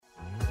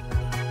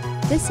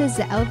This is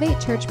the Elevate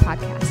Church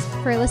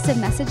podcast. For a list of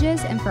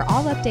messages and for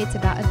all updates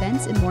about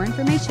events and more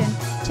information,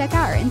 check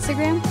out our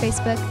Instagram,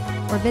 Facebook,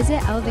 or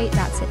visit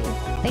elevate.city.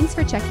 Thanks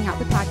for checking out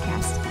the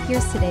podcast.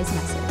 Here's today's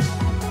message.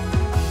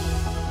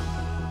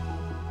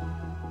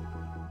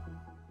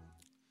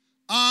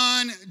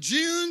 On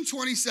June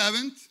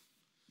 27th,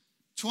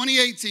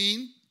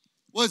 2018,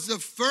 was the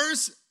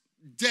first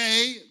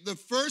day, the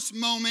first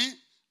moment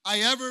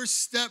I ever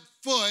stepped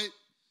foot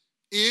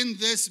in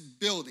this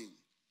building.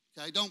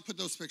 Okay, don't put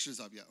those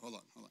pictures up yet. Hold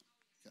on.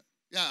 Okay.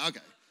 Yeah,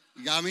 okay.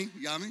 You got me?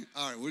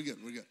 All right, we're good.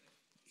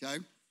 Okay.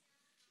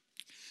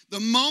 The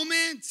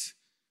moment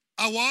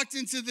I walked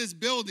into this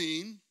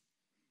building,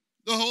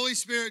 the Holy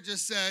Spirit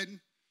just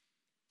said,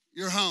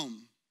 "You're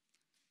home."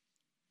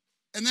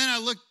 And then I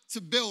looked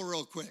to Bill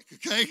real quick,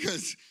 okay?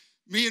 Because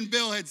me and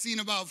Bill had seen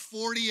about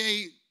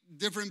 48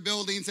 different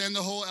buildings and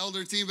the whole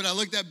elder team, but I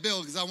looked at Bill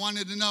because I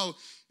wanted to know,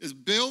 is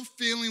Bill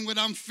feeling what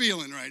I'm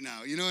feeling right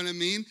now? You know what I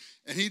mean?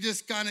 And he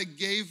just kind of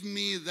gave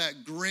me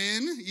that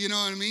grin, you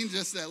know what I mean?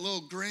 Just that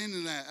little grin,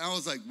 and that I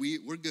was like,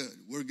 we're good,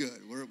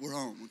 we're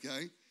home,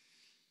 okay?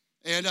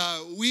 And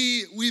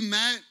we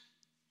met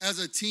as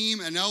a team,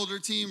 an elder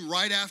team,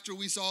 right after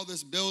we saw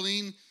this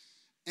building,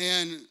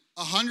 and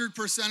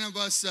 100% of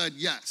us said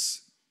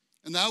yes,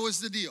 and that was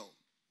the deal.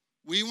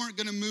 We weren't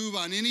going to move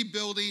on any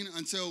building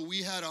until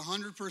we had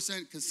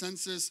 100%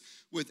 consensus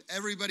with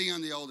everybody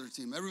on the elder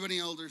team. Everybody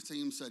on the elder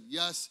team said,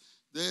 yes,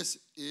 this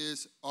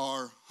is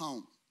our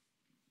home.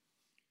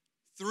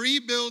 3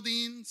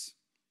 buildings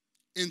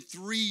in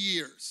 3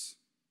 years.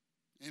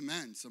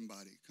 Amen,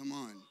 somebody. Come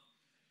on.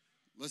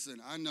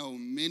 Listen, I know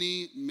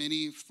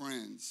many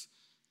friends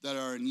that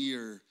are in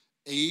year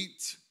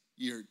 8,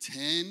 year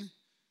 10,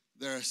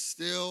 they're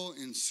still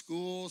in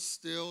school,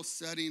 still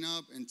setting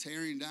up and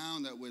tearing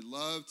down, that would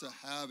love to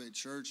have a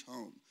church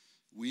home.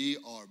 We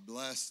are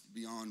blessed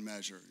beyond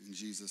measure in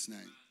Jesus'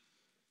 name.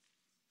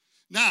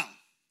 Now,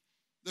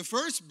 the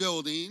first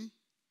building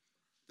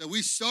that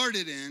we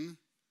started in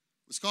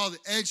was called the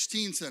Edge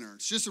Teen Center.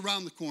 It's just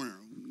around the corner.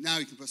 Now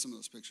you can put some of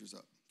those pictures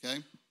up,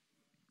 okay?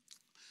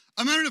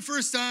 I remember the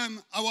first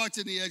time I walked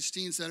in the Edge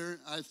Teen Center,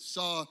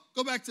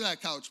 go back to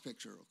that couch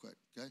picture real quick,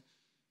 okay?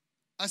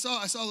 I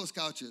saw those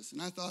couches,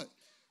 and I thought,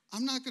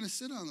 I'm not going to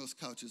sit on those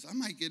couches. I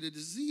might get a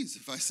disease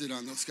if I sit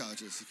on those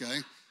couches,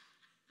 okay?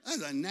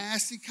 That's a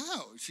nasty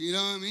couch, you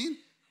know what I mean?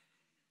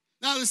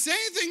 Now, the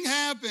same thing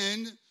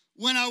happened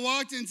when I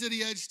walked into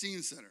the Edge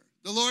Teen Center.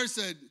 The Lord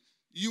said,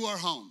 you are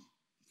home,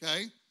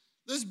 okay?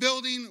 This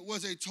building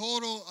was a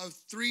total of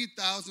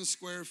 3,000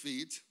 square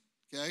feet,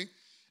 okay?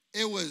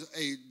 It was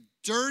a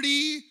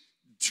dirty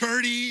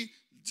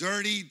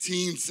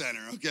teen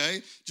center,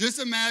 okay? Just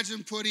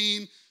imagine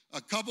putting a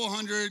couple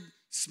hundred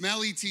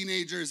smelly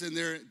teenagers in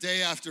there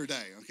day after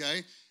day,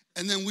 okay?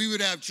 And then we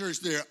would have church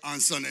there on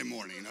Sunday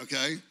morning,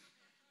 okay?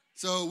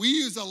 So we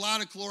used a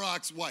lot of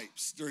Clorox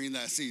wipes during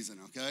that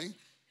season, okay?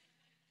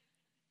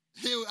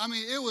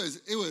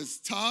 It was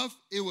tough.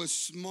 It was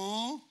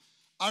small.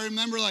 I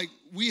remember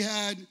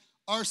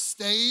our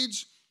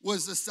stage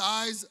was the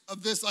size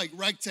of this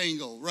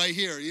rectangle right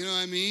here, you know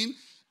what I mean?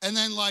 And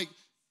then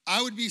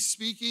I would be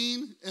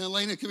speaking, and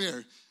Elena, come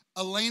here.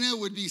 Elena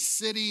would be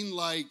sitting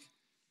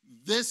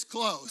this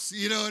close,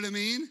 you know what I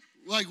mean?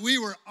 We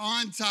were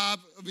on top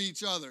of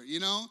each other, you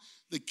know?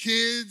 The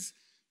kids,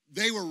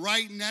 they were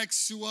right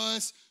next to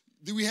us.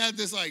 We had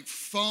this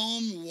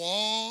foam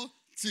wall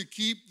to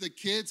keep the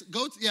kids.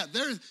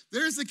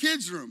 There's the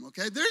kids' room,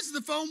 okay? There's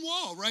the foam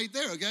wall right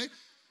there, okay?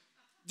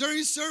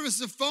 During service,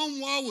 the foam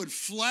wall would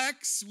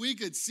flex. We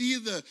could see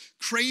the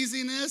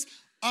craziness.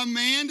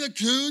 Amanda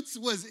Coots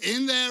was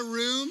in that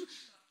room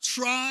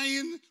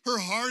trying her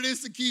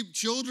hardest to keep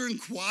children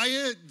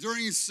quiet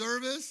during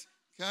service,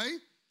 okay?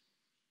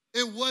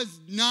 It was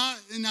not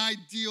an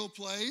ideal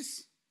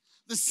place.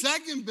 The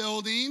second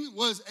building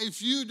was a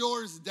few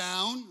doors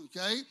down,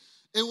 okay?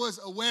 It was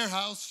a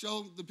warehouse.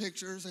 Show the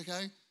pictures,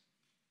 okay?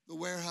 The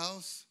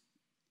warehouse.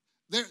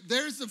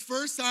 There's the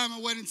first time I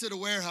went into the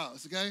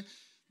warehouse, okay?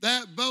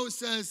 That boat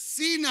says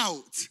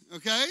C-Note,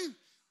 okay?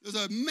 There's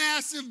a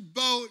massive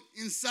boat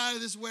inside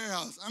of this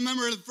warehouse. I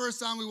remember the first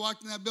time we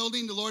walked in that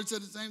building, the Lord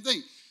said the same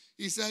thing.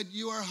 He said,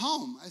 you are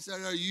home. I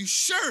said, are you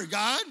sure,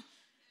 God?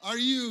 Are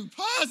you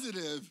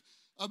positive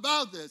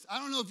about this? I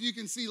don't know if you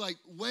can see,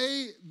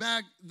 way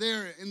back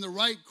there in the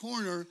right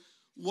corner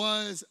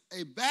was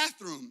a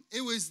bathroom.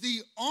 It was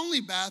the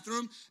only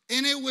bathroom,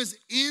 and it was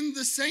in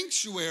the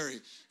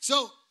sanctuary.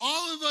 So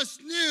all of us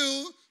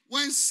knew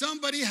when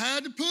somebody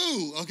had to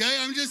poo, okay?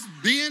 I'm just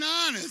being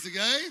honest,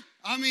 okay?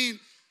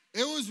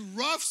 It was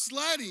rough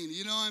sledding,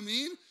 you know what I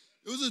mean?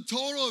 It was a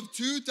total of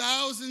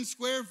 2,000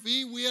 square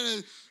feet. We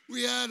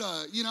had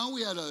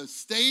a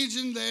stage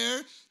in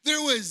there.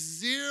 There was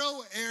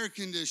 0 air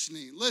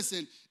conditioning.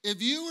 Listen,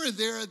 if you were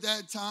there at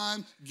that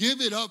time,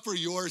 give it up for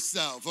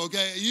yourself,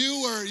 okay?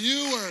 You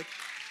were,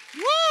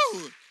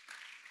 woo!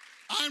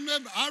 I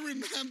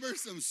remember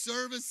some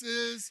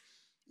services.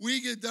 We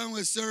get done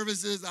with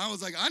services. I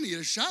was like, I need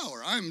a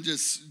shower. I'm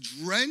just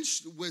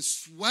drenched with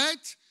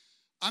sweat.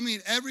 I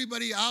mean,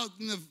 everybody out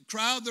in the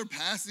crowd, they're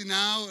passing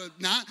out,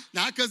 not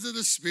because of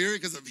the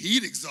Spirit, because of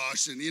heat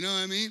exhaustion, you know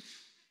what I mean?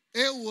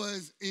 It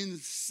was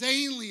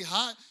insanely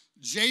hot.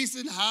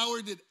 Jason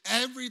Howard did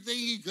everything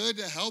he could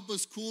to help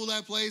us cool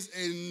that place,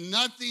 and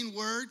nothing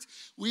worked.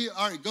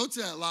 All right, go to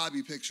that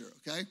lobby picture,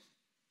 okay?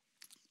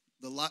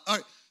 All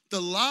right,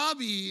 the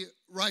lobby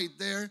right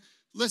there.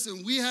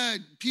 Listen, we had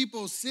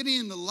people sitting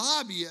in the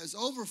lobby as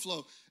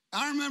overflow.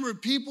 I remember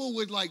people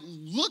would like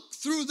look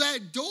through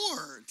that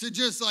door to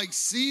just like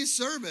see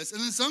service.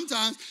 And then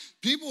sometimes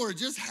people were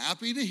just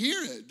happy to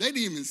hear it. They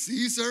didn't even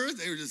see service.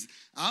 They were just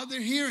out there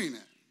hearing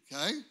it,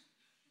 okay?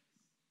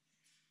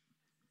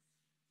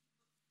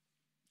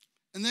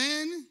 And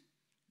then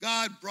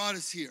God brought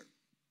us here,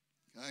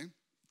 okay?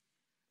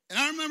 And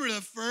I remember the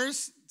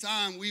first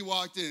time we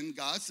walked in,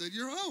 God said,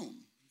 "You're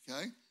home,"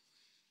 okay?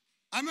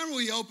 I remember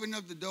we opened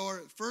up the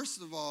door.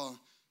 First of all,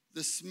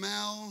 the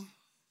smell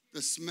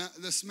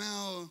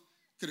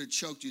could have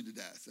choked you to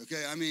death,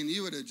 okay? I mean,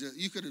 you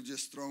could have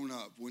just thrown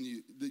up when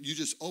you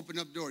just opened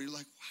up the door. You're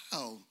like,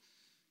 wow,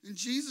 in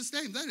Jesus'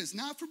 name, that is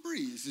not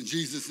Febreze, in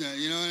Jesus' name,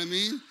 you know what I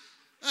mean?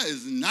 That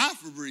is not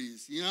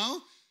Febreze, you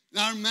know? And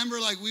I remember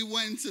like we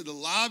went into the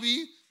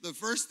lobby. The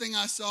first thing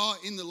I saw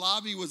in the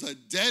lobby was a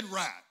dead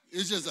rat. It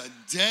was just a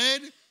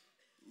dead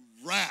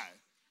rat.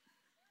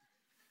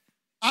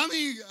 I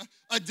mean,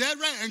 a dead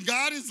rat. And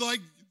God is like,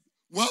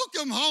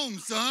 "Welcome home,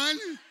 son."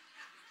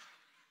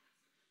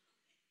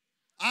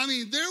 I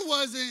mean, the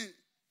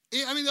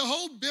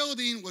whole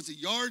building was a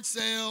yard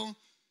sale.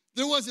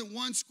 There wasn't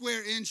 1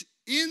 square inch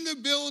in the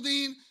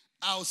building,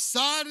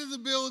 outside of the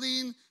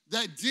building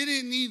that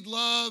didn't need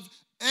love.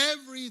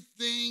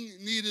 Everything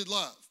needed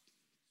love.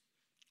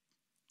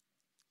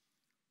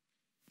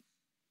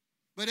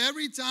 But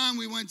every time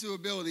we went to a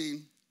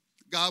building,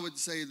 God would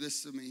say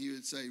this to me. He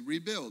would say,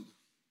 "Rebuild.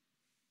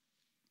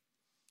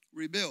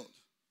 Rebuild.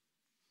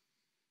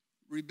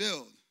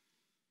 Rebuild."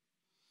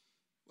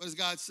 What is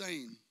God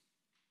saying?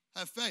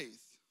 Have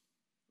faith,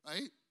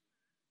 right?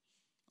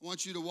 I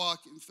want you to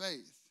walk in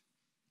faith.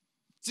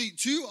 See,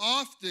 too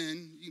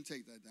often, you can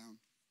take that down.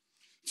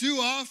 Too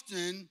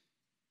often,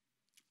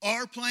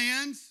 our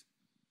plans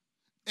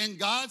and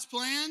God's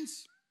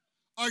plans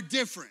are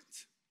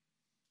different.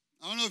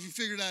 I don't know if you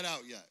figured that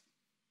out yet,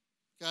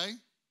 okay?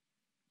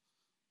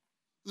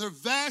 They're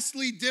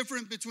vastly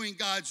different between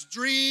God's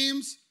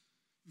dreams,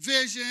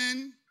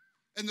 vision,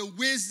 and the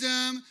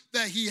wisdom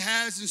that he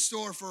has in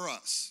store for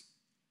us.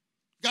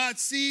 God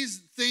sees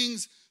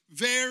things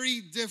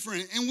very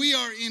different. And we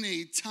are in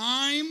a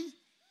time,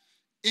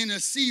 in a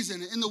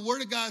season. And the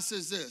Word of God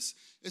says this.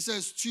 It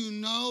says, to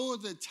know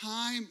the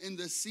time and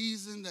the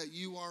season that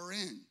you are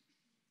in.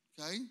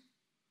 Okay?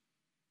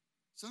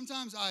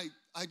 Sometimes I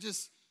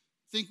just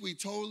think we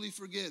totally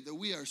forget that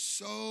we are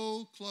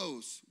so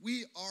close.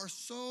 We are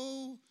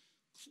so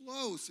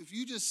close. If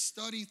you just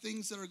study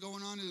things that are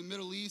going on in the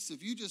Middle East,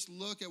 if you just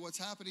look at what's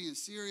happening in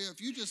Syria,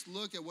 if you just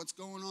look at what's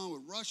going on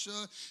with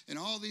Russia and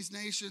all these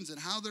nations and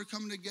how they're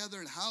coming together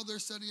and how they're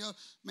setting up,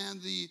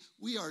 man,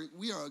 we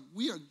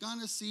are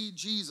gonna see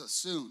Jesus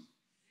soon.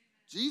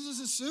 Jesus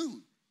is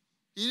soon.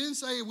 He didn't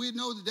say we'd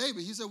know the day,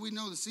 but he said we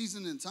know the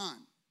season and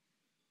time.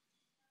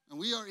 And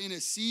we are in a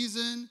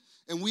season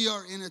and we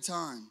are in a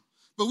time.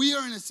 But we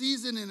are in a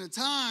season and a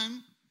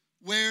time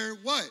where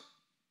what?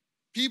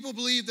 People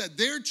believe that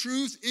their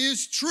truth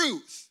is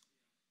truth.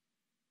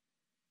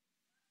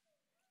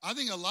 I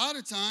think a lot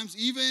of times,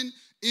 even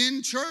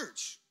in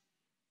church,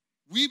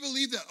 we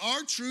believe that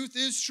our truth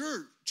is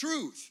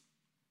truth.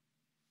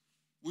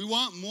 We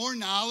want more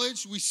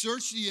knowledge. We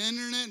search the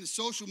internet and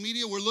social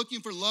media. We're looking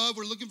for love.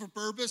 We're looking for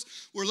purpose.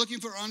 We're looking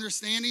for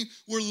understanding.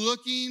 We're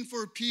looking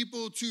for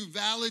people to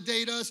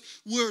validate us.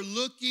 We're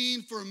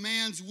looking for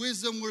man's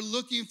wisdom. We're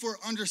looking for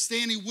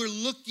understanding. We're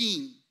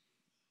looking.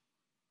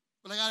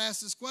 But I got to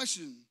ask this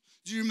question.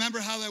 Do you remember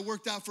how that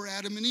worked out for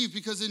Adam and Eve?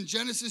 Because in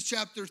Genesis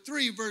chapter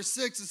 3, verse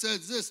 6, it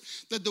says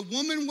this, that the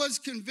woman was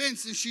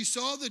convinced and she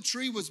saw the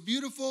tree was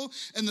beautiful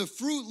and the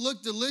fruit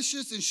looked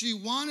delicious and she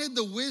wanted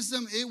the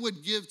wisdom it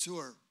would give to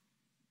her.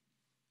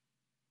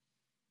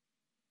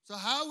 So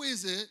how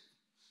is it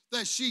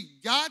that she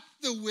got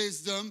the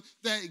wisdom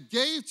that it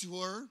gave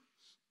to her,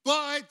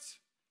 but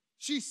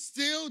she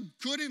still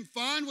couldn't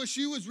find what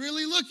she was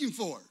really looking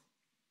for?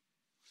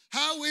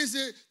 How is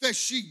it that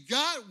she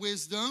got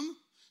wisdom,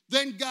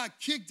 then got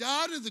kicked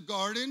out of the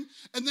garden,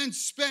 and then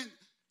spent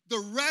the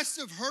rest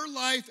of her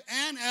life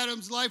and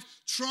Adam's life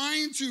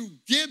trying to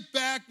get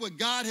back what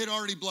God had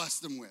already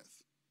blessed them with?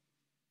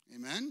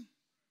 Amen?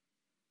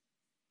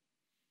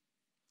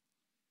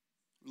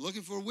 We're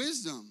looking for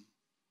wisdom.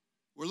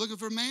 We're looking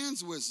for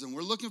man's wisdom.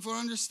 We're looking for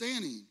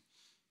understanding.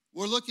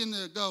 We're looking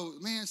to go,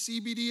 man,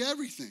 CBD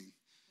everything.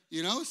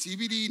 You know,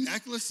 CBD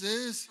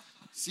necklaces,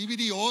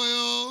 CBD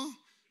oil,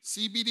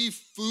 CBD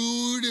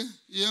food,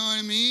 you know what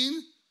I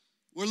mean?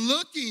 We're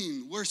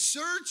looking, we're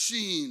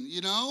searching,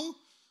 you know?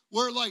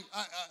 We're like,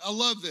 I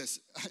love this.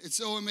 It's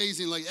so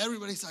amazing. Like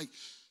everybody's like,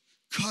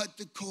 cut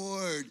the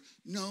cord,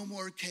 no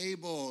more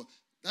cable.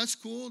 That's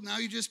cool. Now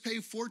you just pay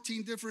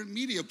 14 different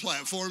media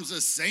platforms the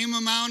same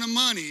amount of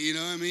money, you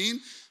know what I mean?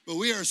 But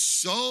we are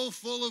so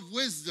full of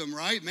wisdom,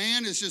 right?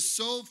 Man, it's just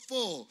so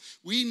full.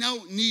 We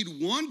don't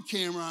need one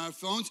camera on our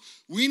phones.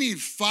 We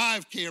need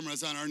 5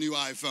 cameras on our new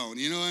iPhone,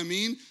 you know what I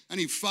mean? I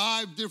need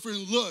 5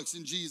 different looks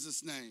in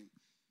Jesus' name.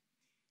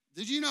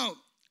 Did you know,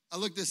 I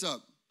looked this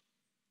up,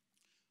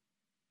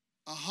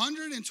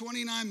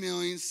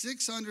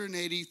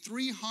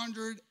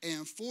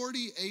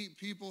 129,680,348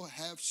 people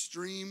have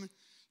streamed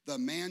The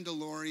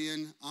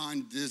Mandalorian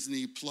on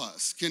Disney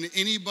Plus. Can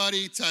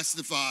anybody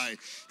testify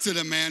to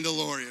The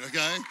Mandalorian,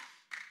 okay?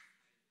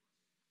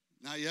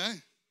 Not yet.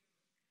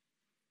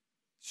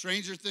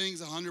 Stranger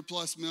Things, 100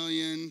 plus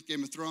million.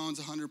 Game of Thrones,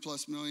 100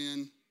 plus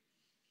million.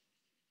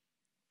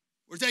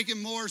 We're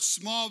taking more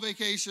small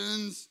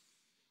vacations.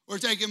 We're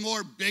taking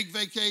more big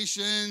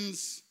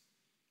vacations.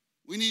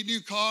 We need new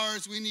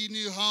cars. We need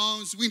new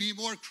homes. We need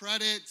more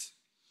credit.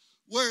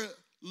 We're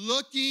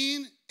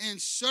looking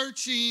and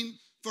searching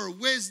for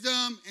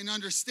wisdom and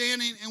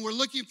understanding, and we're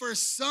looking for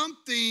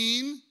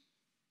something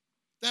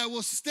that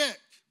will stick.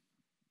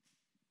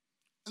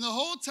 And the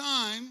whole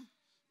time,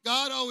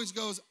 God always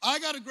goes, I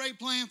got a great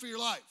plan for your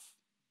life.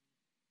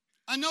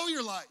 I know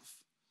your life.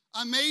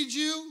 I made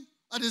you.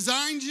 I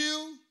designed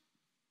you.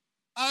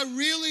 I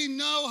really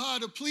know how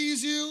to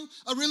please you.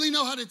 I really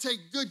know how to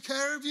take good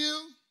care of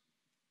you.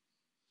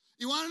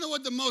 You want to know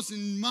what the most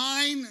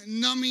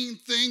mind-numbing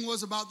thing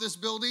was about this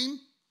building?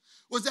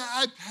 Was that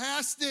I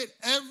passed it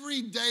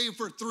every day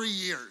for 3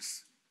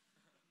 years.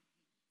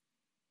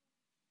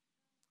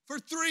 For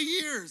 3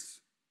 years,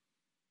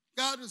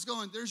 God was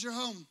going, there's your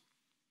home.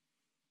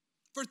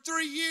 For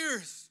 3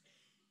 years,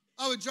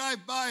 I would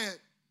drive by it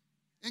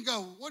and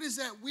go, what is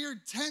that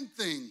weird tent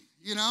thing,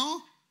 you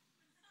know?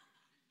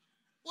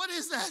 What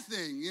is that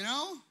thing, you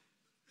know?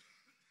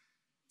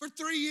 For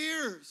 3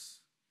 years.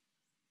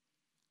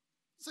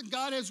 So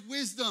God has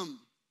wisdom.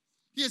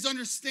 He has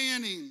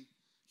understanding.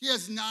 He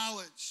has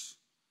knowledge.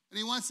 And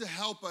he wants to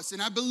help us.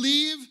 And I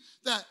believe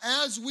that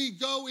as we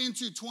go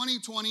into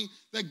 2020,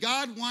 that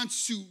God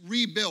wants to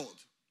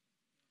rebuild.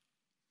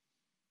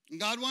 And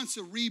God wants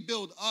to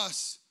rebuild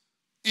us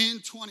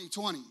in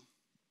 2020.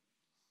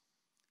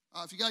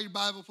 If you got your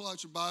Bible, pull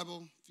out your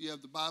Bible. If you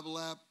have the Bible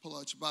app, pull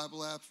out your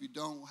Bible app. If you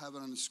don't, we'll have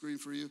it on the screen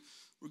for you.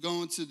 We're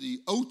going to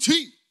the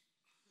OT,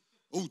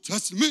 Old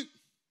Testament.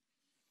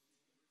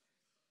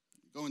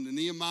 We're going to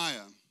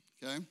Nehemiah,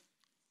 okay?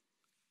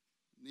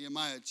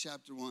 Nehemiah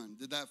chapter 1.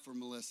 Did that for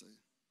Melissa.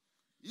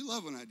 You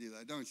love when I do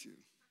that, don't you?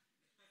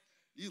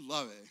 You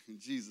love it in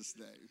Jesus'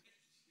 name.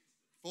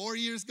 4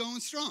 years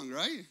going strong,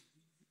 right?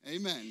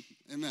 Amen.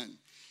 Amen.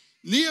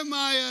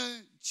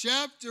 Nehemiah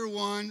chapter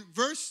 1,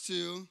 verse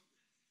 2.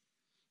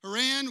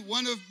 Haran,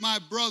 one of my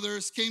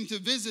brothers, came to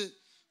visit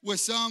with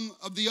some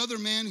of the other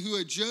men who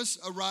had just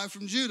arrived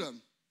from Judah.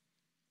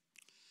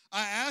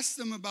 I asked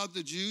them about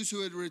the Jews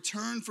who had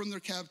returned from their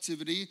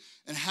captivity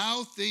and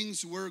how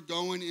things were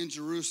going in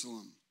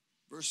Jerusalem.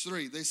 Verse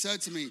 3, they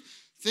said to me,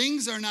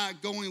 things are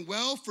not going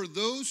well for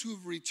those who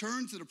have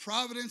returned to the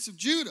province of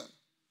Judah.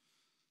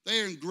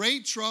 They are in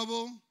great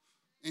trouble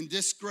and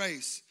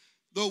disgrace.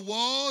 The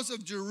walls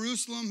of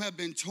Jerusalem have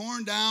been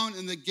torn down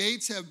and the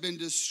gates have been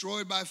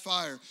destroyed by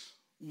fire.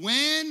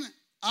 When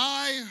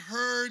I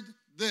heard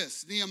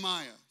this,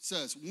 Nehemiah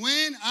says,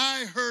 when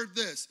I heard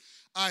this,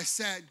 I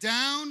sat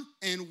down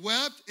and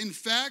wept. In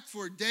fact,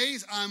 for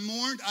days I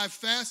mourned, I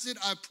fasted,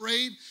 I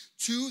prayed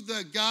to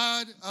the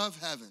God of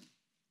heaven.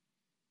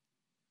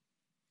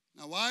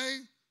 Now, why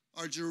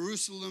are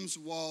Jerusalem's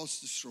walls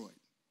destroyed?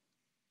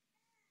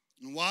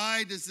 And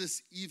why does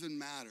this even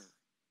matter?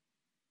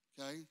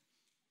 Okay?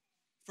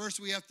 First,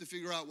 we have to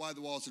figure out why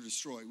the walls are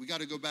destroyed. We got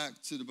to go back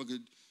to the book of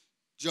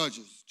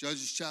Judges.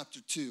 Judges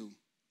chapter 2,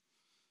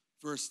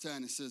 verse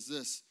 10. It says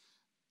this,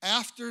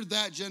 after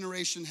that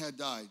generation had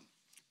died,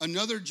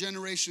 another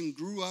generation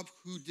grew up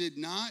who did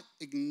not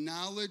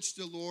acknowledge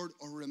the Lord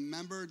or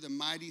remember the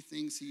mighty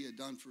things he had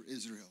done for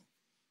Israel.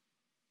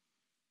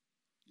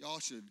 Y'all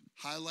should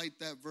highlight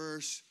that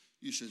verse.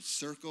 You should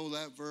circle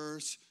that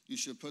verse. You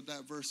should put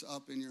that verse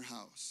up in your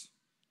house,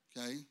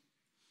 okay?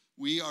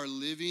 We are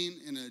living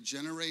in a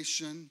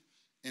generation,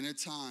 in a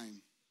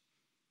time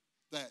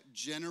that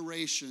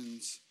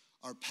generations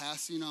are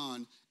passing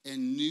on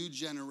and new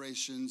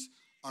generations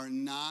are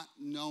not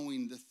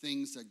knowing the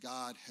things that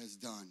God has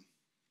done.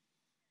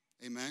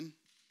 Amen?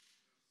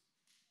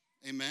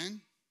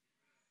 Amen?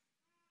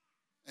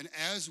 And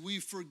as we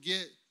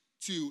forget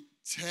to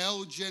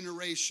tell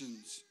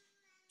generations,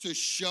 to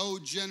show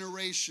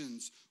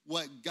generations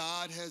what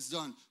God has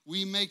done,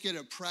 we make it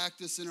a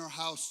practice in our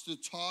house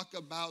to talk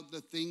about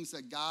the things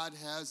that God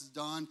has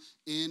done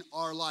in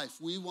our life.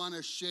 We want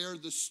to share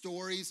the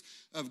stories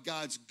of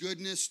God's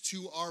goodness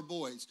to our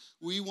boys.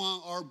 We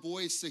want our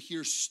boys to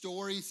hear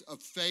stories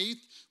of faith.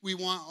 We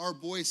want our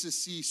boys to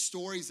see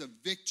stories of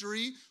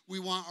victory. We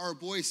want our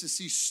boys to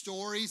see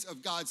stories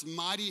of God's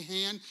mighty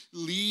hand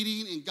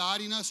leading and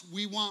guiding us.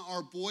 We want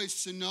our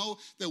boys to know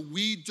that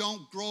we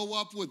don't grow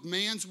up with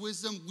man's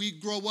wisdom. We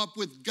grow up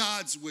with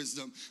God's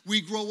wisdom.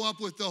 We grow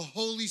up with the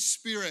Holy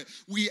Spirit.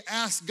 We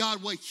ask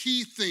God what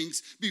he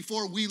thinks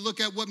before we look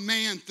at what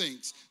man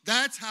thinks.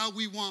 That's how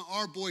we want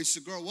our boys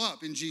to grow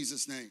up in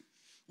Jesus' name.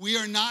 We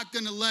are not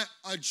going to let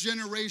a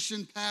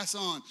generation pass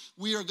on.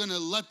 We are going to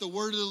let the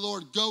word of the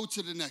Lord go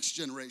to the next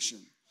generation.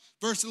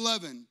 Verse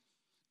 11,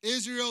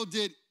 Israel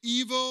did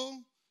evil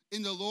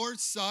in the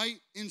Lord's sight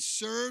and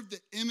served the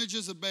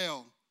images of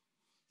Baal.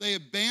 They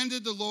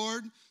abandoned the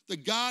Lord, the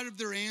God of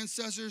their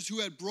ancestors, who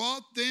had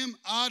brought them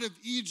out of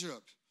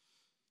Egypt.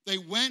 They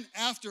went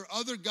after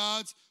other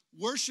gods,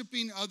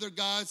 worshiping other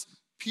gods,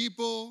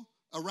 people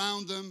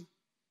around them,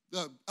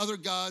 the other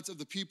gods of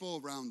the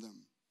people around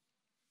them.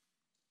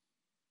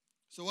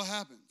 So what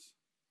happens?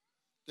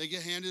 They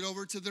get handed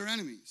over to their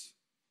enemies.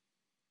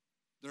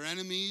 Their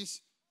enemies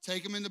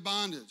take them into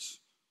bondage.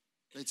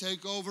 They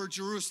take over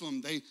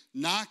Jerusalem. They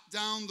knock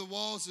down the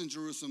walls in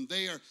Jerusalem.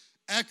 They are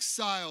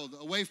exiled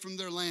away from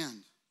their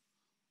land.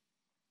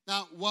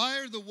 Now, why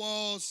are the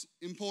walls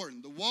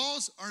important? The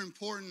walls are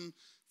important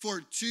for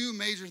two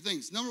major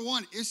things. Number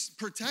one, it's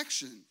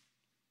protection.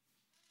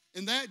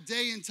 In that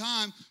day and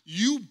time,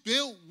 you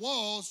built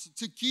walls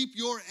to keep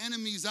your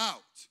enemies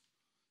out,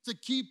 to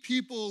keep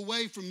people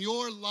away from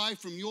your life,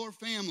 from your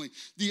family.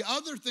 The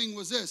other thing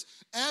was this: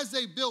 as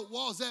they built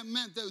walls, that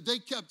meant that they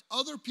kept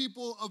other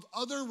people of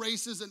other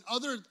races and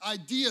other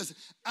ideas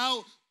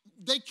out.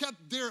 They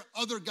kept their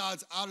other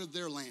gods out of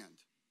their land.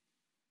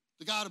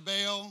 The god of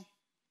Baal,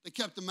 they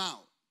kept them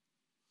out.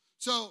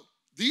 So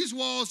these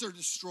walls are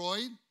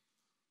destroyed.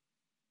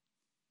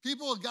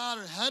 People of God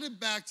are headed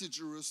back to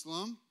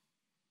Jerusalem.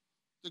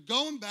 They're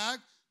going back,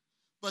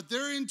 but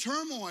they're in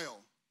turmoil.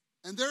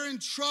 And they're in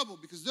trouble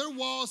because their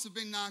walls have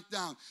been knocked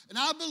down. And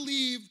I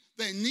believe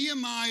that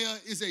Nehemiah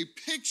is a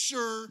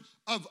picture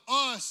of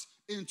us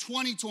in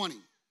 2020.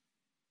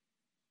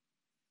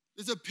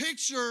 It's a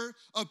picture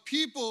of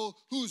people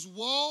whose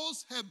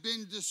walls have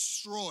been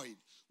destroyed,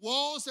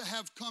 walls that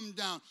have come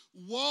down,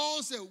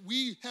 walls that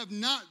we have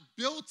not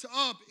built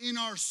up in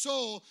our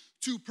soul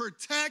to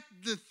protect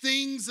the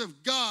things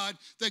of God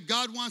that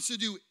God wants to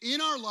do in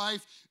our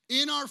life,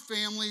 in our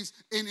families,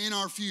 and in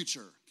our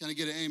future. Can I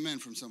get an amen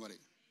from somebody?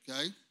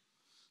 Okay?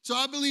 So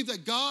I believe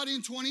that God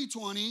in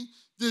 2020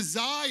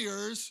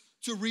 desires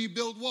to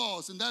rebuild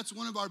walls. And that's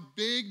one of our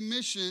big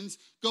missions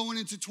going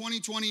into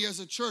 2020 as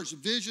a church.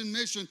 Vision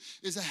mission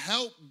is to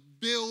help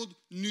build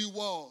new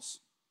walls.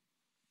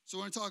 So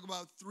I want to talk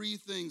about three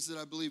things that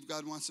I believe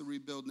God wants to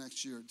rebuild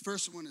next year. The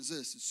first one is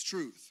this: it's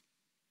truth.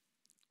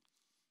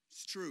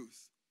 It's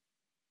truth.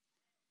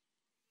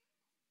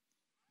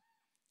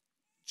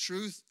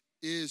 Truth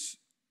is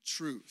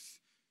truth.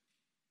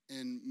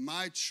 And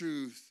my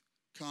truth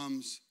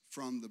comes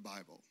from the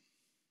Bible.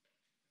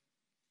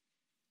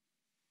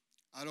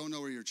 I don't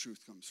know where your truth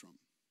comes from.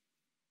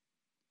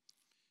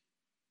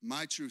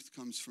 My truth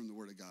comes from the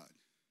Word of God.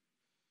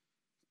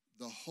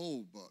 The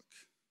whole book,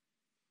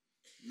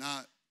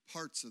 not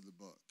parts of the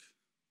book,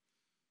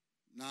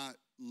 not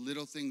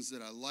little things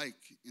that I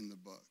like in the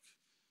book,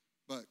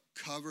 but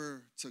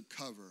cover to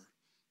cover.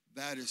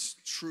 That is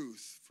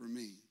truth for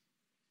me.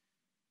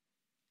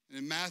 And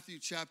in Matthew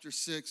chapter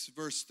 6,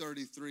 verse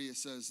 33, it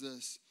says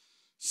this: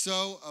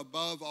 so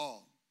above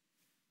all,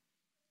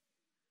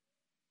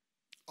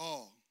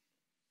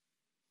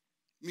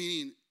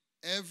 meaning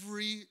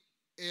every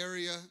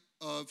area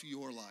of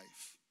your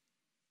life,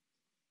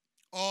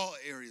 all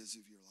areas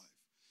of your life,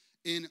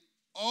 in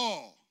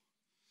all,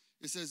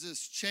 it says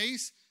this: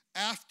 chase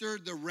after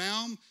the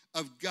realm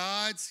of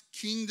God's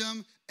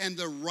kingdom and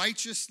the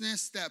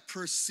righteousness that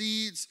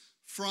proceeds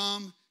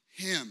from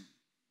him.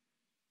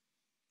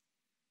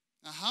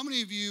 Now, how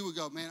many of you would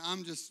go, man,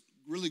 I'm just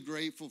really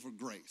grateful for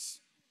grace?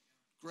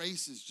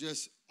 Grace is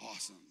just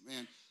awesome,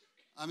 man.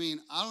 I mean,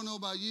 I don't know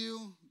about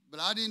you, but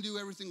I didn't do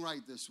everything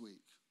right this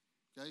week,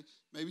 okay?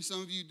 Maybe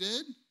some of you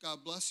did. God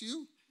bless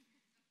you.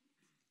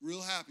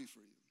 Real happy for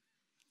you.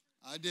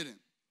 I didn't.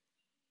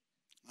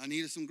 I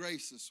needed some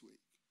grace this week,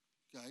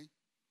 okay?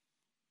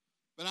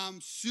 But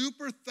I'm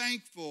super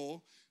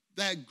thankful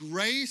that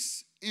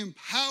grace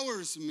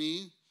empowers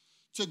me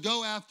to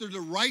go after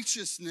the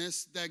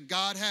righteousness that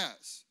God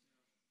has.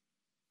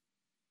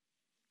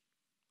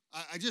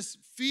 I just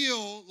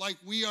feel like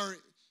we are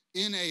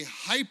in a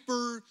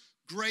hyper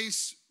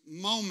grace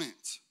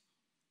moment.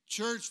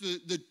 Church,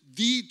 the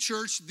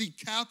church, the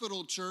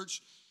capital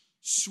church,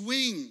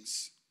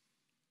 swings.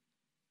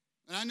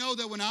 And I know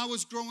that when I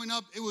was growing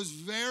up, it was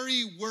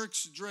very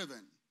works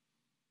driven.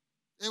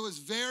 It was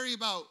very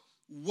about,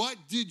 what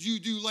did you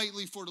do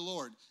lately for the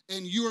Lord?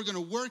 And you are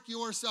going to work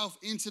yourself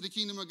into the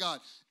kingdom of God.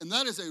 And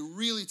that is a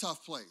really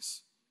tough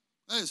place.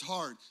 That is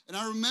hard. And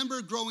I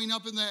remember growing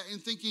up in that and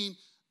thinking,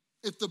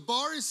 if the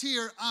bar is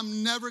here,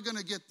 I'm never going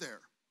to get there.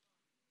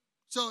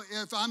 So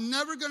if I'm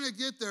never going to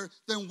get there,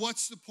 then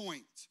what's the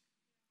point,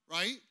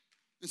 right?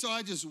 And so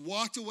I just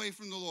walked away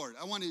from the Lord.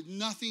 I wanted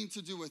nothing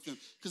to do with him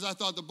because I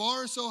thought the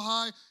bar is so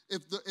high.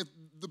 If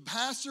the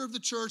pastor of the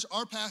church,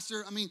 our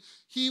pastor, I mean,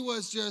 he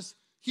was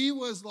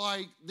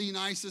like the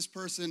nicest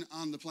person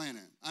on the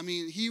planet. I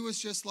mean, he was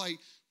just like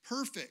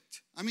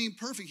perfect. I mean,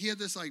 perfect. He had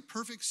this like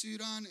perfect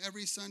suit on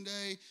every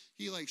Sunday.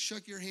 He like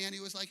shook your hand.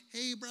 He was like,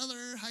 hey,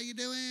 brother, how you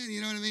doing?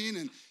 You know what I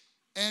mean?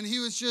 And he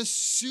was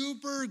just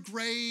super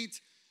great.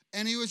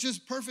 And he was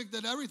just perfect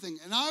at everything.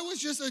 And I was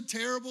just a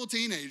terrible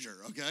teenager,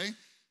 okay?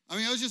 I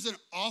mean, I was just an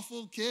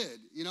awful kid,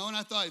 you know? And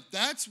I thought, if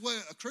that's what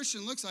a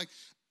Christian looks like,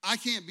 I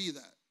can't be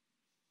that.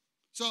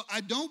 So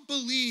I don't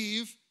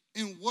believe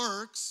in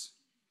works,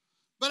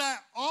 but I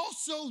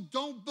also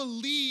don't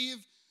believe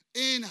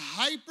in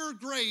hyper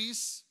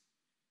grace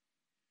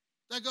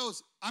that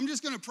goes, I'm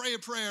just going to pray a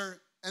prayer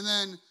and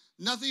then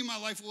nothing in my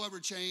life will ever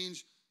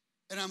change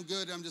and I'm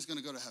good, I'm just going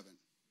to go to heaven.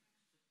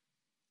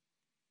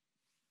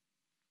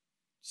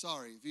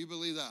 Sorry, if you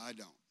believe that, I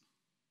don't.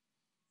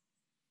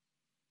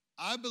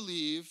 I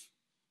believe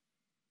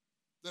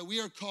that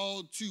we are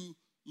called to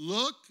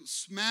look,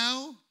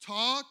 smell,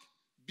 talk,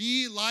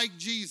 be like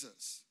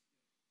Jesus.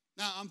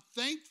 Now, I'm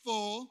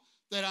thankful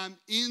that I'm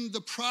in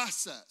the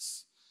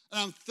process.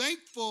 And I'm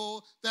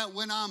thankful that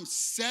when I'm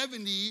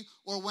 70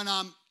 or when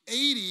I'm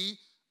 80,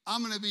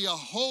 I'm going to be a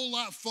whole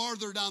lot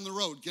farther down the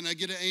road. Can I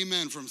get an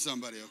amen from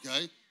somebody,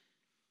 okay?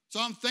 So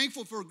I'm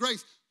thankful for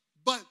grace.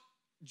 But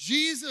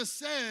Jesus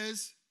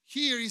says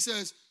here, he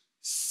says,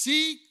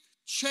 seek,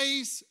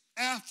 chase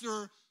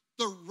after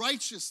the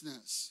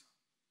righteousness.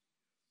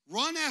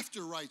 Run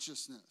after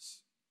righteousness.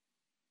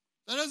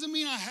 That doesn't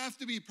mean I have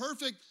to be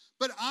perfect,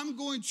 but I'm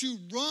going to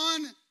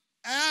run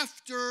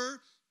after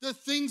the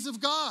things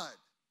of God.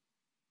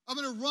 I'm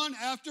going to run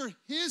after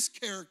his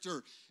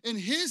character and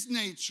his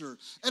nature,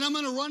 and I'm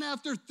going to run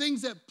after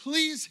things that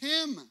please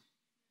him.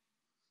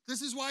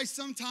 This is why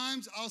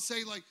sometimes I'll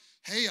say like,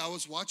 hey, I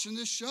was watching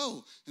this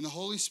show, and the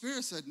Holy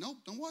Spirit said, nope,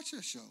 don't watch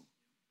that show.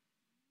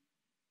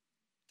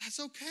 That's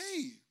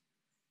okay.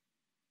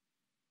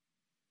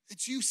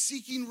 It's you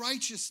seeking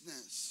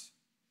righteousness.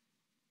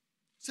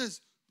 It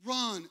says,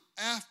 run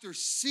after,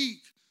 seek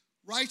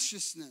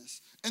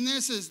righteousness. And then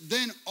it says,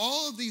 then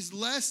all of these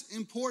less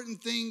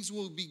important things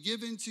will be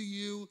given to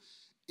you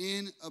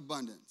in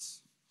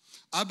abundance.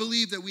 I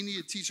believe that we need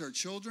to teach our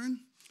children,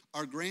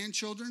 our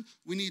grandchildren,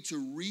 we need to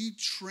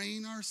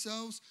retrain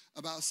ourselves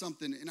about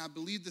something. And I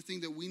believe the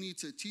thing that we need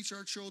to teach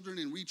our children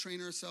and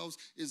retrain ourselves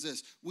is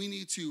this. We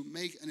need to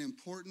make an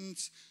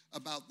importance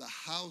about the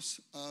house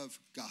of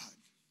God.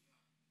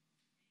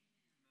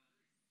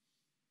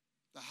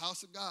 The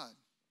house of God.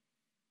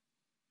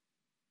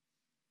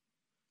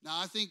 Now,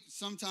 I think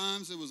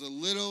sometimes it was a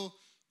little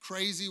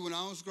crazy when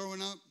I was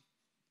growing up.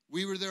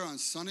 We were there on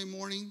Sunday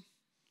morning.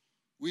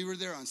 We were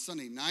there on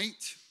Sunday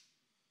night.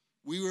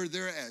 We were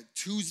there at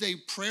Tuesday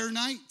prayer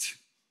night.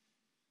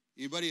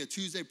 Anybody a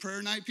Tuesday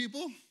prayer night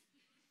people?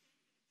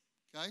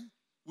 Okay.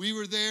 We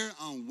were there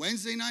on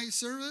Wednesday night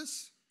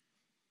service.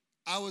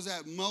 I was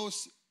at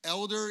most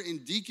elder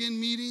and deacon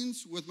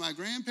meetings with my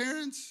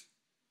grandparents.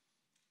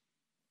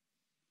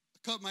 I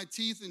cut my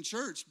teeth in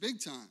church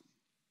big time.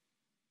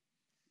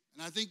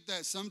 And I think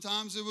that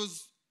sometimes it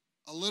was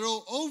a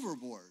little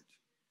overboard.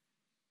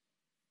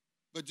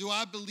 But do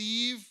I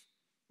believe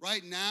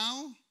right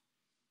now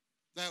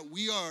that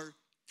we are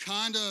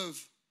kind of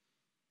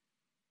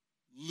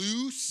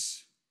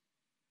loose,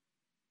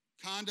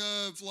 kind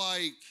of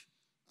like,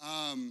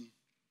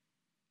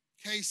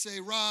 say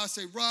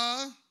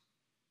rah,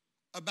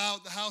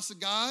 about the house of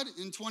God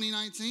in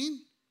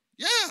 2019?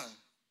 Yeah.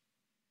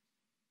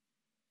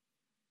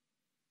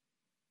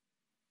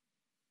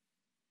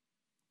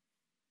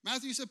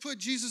 Matthew said, put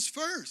Jesus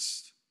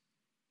first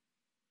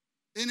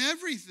in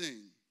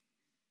everything.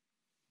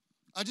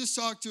 I just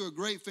talked to a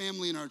great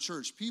family in our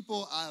church,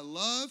 people I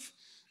love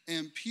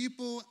and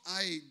people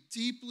I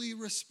deeply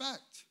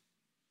respect.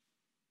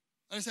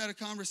 I just had a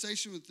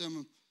conversation with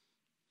them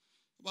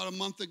about a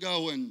month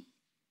ago, and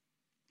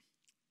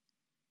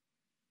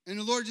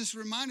the Lord just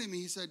reminded me,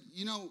 he said,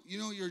 you know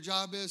what your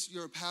job is?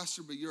 You're a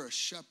pastor, but you're a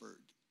shepherd.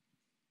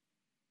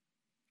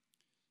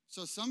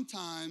 So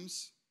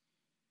sometimes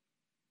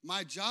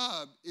my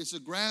job is to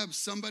grab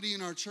somebody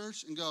in our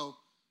church and go,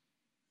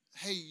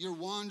 hey, you're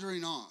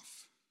wandering off.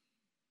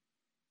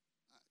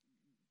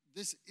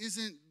 This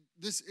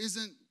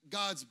isn't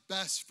God's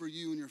best for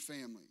you and your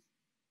family.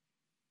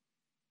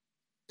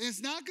 And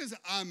it's not because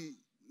I'm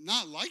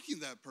not liking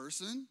that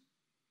person.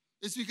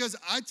 It's because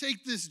I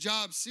take this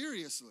job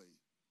seriously.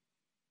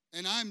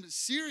 And I'm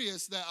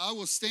serious that I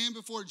will stand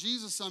before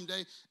Jesus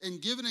someday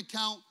and give an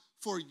account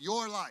for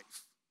your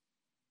life.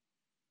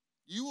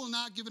 You will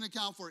not give an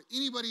account for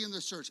anybody in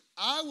this church.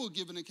 I will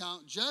give an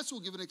account. Jess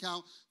will give an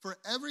account for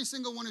every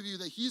single one of you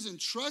that he's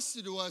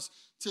entrusted to us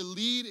to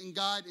lead and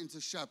guide and to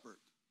shepherd.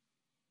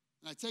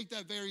 And I take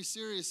that very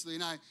seriously.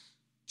 And I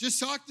just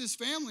talked to this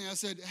family. I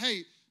said,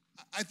 hey,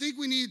 I think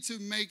we need to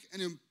make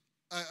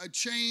a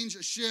change,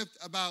 a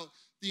shift about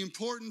the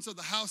importance of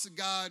the house of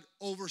God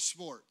over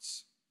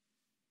sports.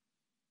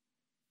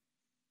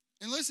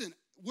 And listen,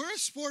 we're a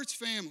sports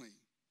family,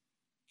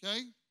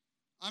 okay?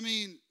 I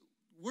mean,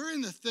 we're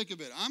in the thick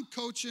of it. I'm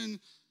coaching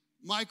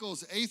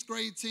Michael's 8th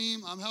grade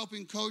team. I'm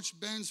helping coach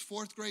Ben's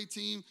 4th grade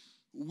team.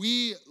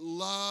 We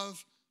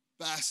love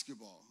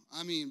basketball.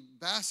 I mean,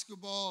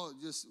 basketball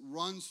just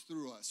runs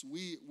through us.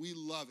 We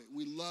love it.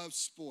 We love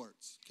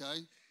sports, okay?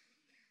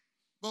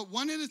 But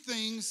one of the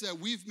things that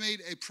we've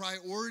made a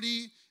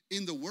priority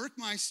in the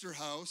Workmeister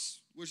house,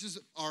 which is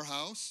our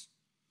house,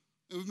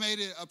 and we've made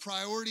it a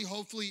priority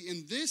hopefully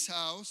in this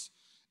house,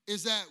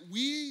 is that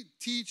we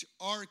teach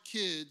our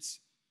kids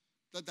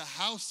that the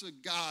house of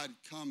God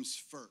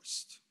comes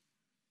first.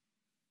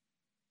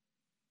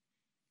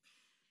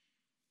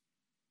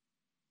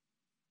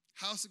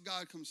 House of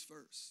God comes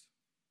first.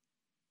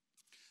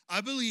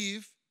 I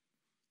believe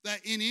that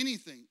in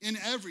anything, in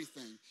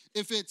everything,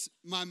 if it's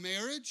my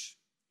marriage,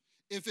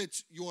 if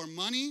it's your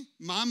money,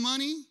 my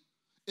money,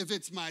 if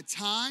it's my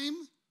time,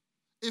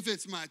 if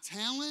it's my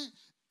talent,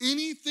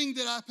 anything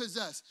that I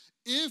possess,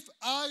 if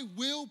I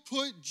will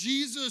put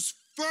Jesus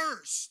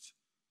first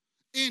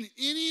in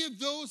any of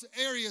those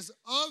areas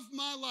of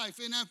my life,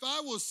 and if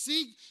I will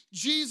seek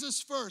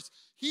Jesus first,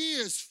 he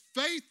is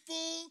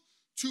faithful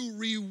to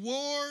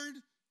reward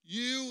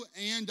you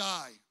and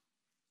I.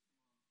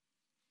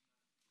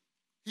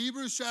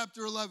 Hebrews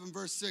chapter 11,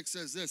 verse 6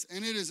 says this,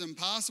 and it is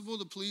impossible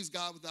to please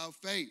God without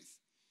faith.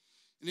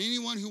 And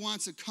anyone who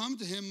wants to come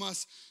to him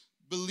must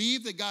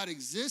believe that God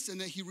exists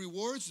and that he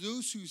rewards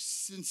those who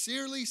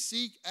sincerely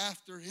seek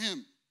after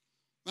him.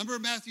 Remember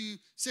Matthew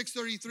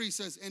 6:33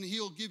 says, and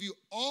he'll give you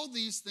all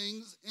these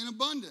things in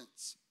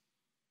abundance.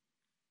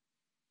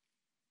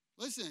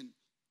 Listen,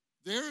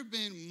 there have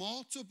been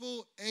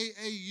multiple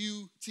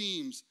AAU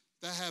teams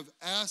that have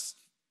asked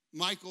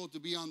Michael to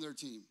be on their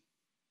team.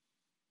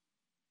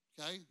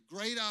 Okay,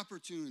 great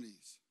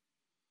opportunities.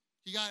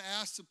 He got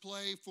asked to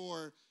play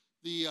for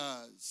the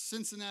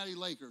Cincinnati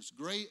Lakers,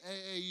 great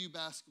AAU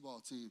basketball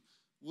team.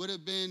 Would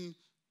have been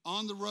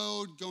on the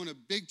road, going to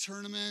big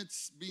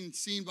tournaments, being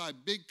seen by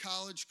big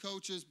college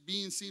coaches,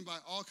 being seen by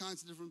all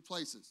kinds of different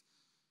places.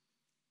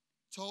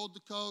 Told the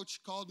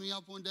coach, called me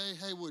up one day,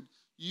 hey, would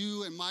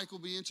you and Michael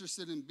be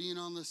interested in being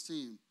on this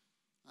team?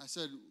 I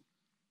said,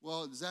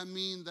 well, does that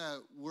mean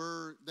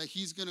that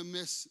he's going to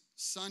miss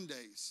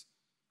Sundays?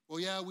 Well,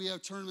 yeah, we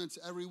have tournaments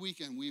every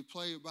weekend. We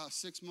play about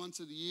 6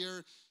 months of the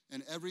year,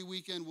 and every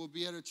weekend we'll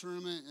be at a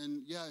tournament,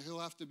 and yeah, he'll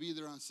have to be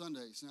there on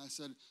Sundays. And I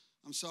said,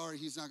 I'm sorry,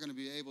 he's not going to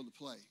be able to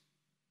play.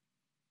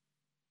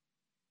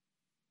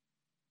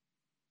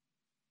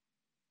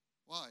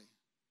 Why?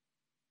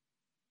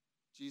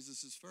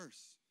 Jesus is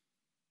first.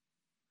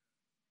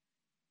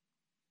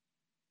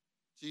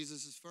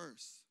 Jesus is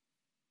first.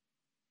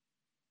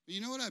 But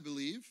you know what I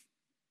believe?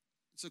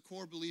 It's a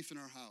core belief in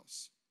our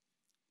house.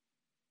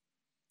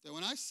 That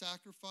when I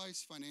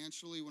sacrifice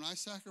financially, when I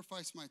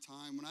sacrifice my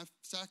time, when I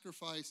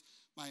sacrifice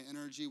my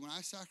energy, when I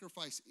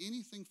sacrifice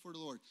anything for the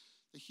Lord,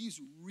 that he's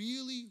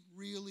really,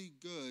 really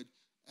good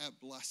at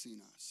blessing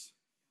us.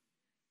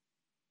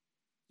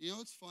 You know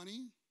what's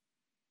funny?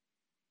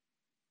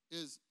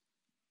 Is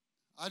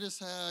I just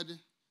had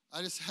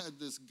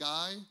this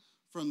guy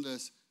from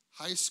this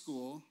high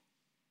school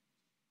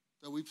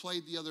that we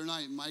played the other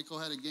night. Michael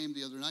had a game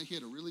the other night. He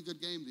had a really good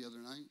game the other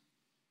night.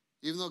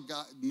 Even though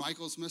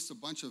Michael's missed a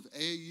bunch of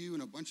AAU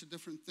and a bunch of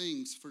different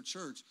things for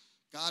church,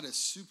 God has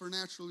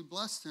supernaturally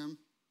blessed him.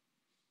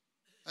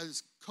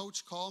 His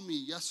coach called me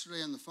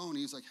yesterday on the phone.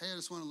 He's like, hey, I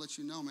just want to let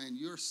you know, man,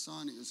 your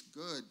son is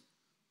good.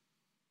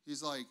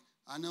 He's like,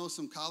 I know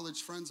some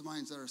college friends of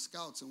mine that are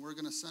scouts, and we're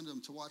going to send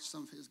them to watch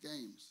some of his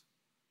games.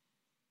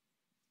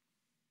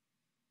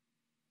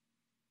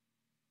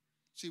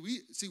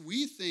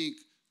 We think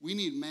we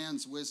need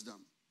man's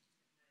wisdom,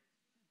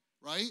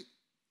 right?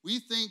 We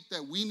think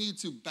that we need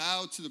to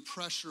bow to the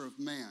pressure of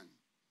man.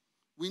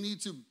 We need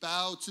to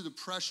bow to the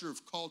pressure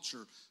of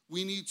culture.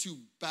 We need to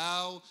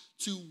bow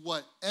to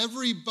what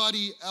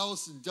everybody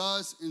else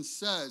does and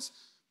says.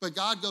 But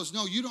God goes,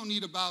 no, you don't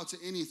need to bow to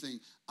anything.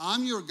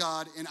 I'm your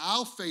God, and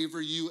I'll favor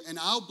you, and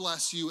I'll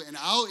bless you, and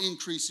I'll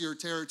increase your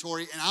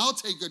territory, and I'll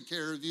take good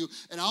care of you,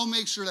 and I'll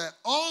make sure that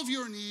all of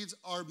your needs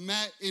are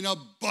met in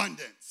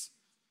abundance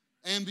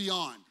and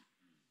beyond.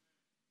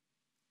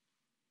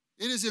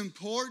 It is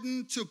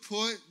important to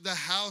put the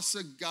house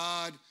of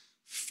God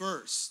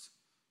first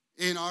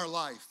in our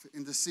life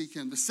and to seek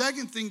him. The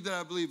second thing that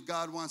I believe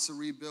God wants to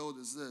rebuild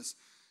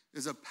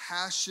is a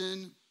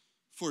passion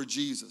for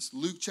Jesus.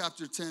 Luke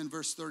chapter 10,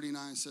 verse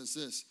 39 says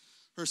this.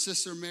 Her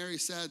sister Mary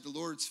sat at the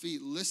Lord's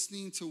feet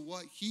listening to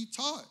what he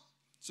taught.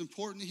 It's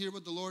important to hear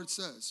what the Lord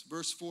says.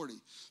 Verse 40.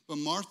 But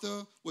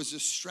Martha was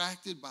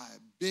distracted by a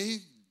big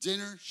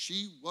dinner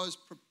she was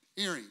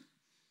preparing.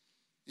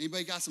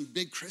 Anybody got some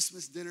big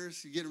Christmas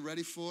dinners you're getting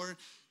ready for?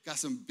 Got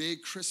some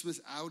big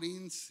Christmas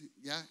outings?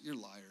 Yeah, you're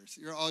liars.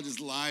 You're all just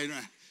lying.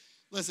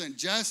 Listen,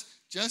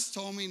 Jess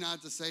told me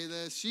not to say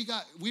this.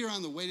 We were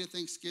on the way to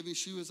Thanksgiving.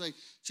 She was like,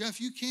 Jeff,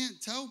 you can't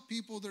tell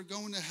people they're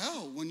going to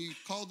hell when you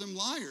call them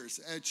liars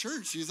at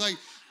church. She's like,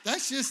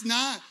 that's just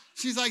not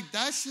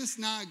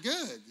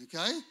good,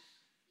 okay?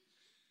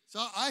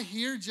 So I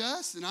hear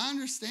Jess and I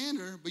understand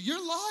her, but you're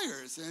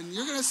liars and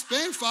you're going to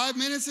spend 5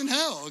 minutes in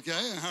hell,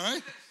 okay? All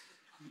right?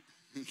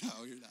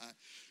 No, you're not.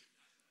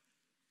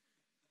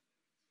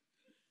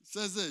 It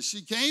says this,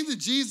 she came to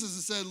Jesus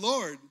and said,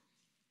 Lord,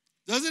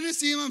 Doesn't it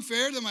seem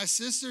unfair that my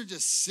sister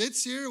just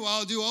sits here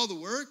while I do all the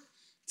work?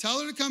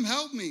 Tell her to come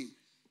help me.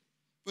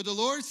 But the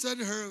Lord said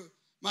to her,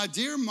 my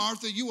dear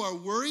Martha, you are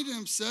worried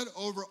and upset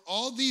over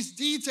all these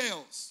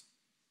details.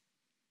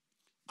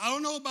 I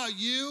don't know about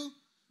you,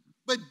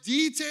 but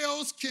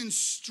details can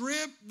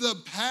strip the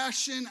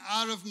passion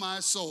out of my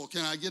soul.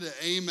 Can I get an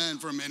amen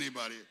from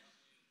anybody?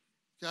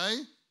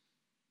 Okay?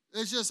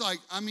 It's just like,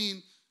 I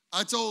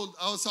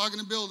was talking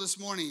to Bill this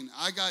morning.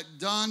 I got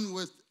done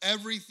with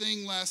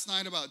everything last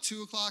night about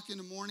 2 o'clock in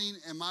the morning,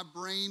 and my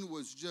brain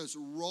was just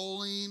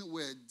rolling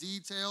with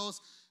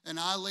details. And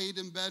I laid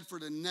in bed for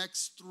the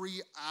next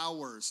 3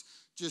 hours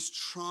just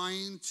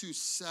trying to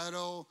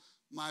settle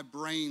my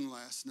brain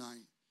last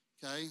night,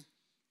 okay?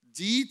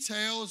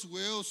 Details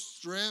will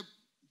strip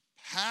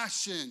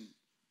passion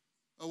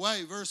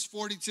away. Verse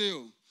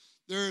 42,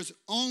 there's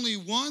only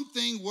one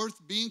thing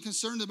worth being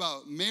concerned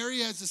about.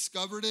 Mary has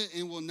discovered it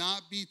and will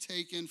not be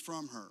taken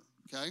from her,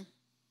 okay?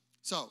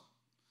 So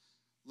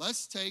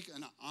let's take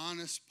an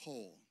honest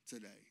poll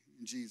today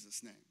in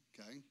Jesus' name,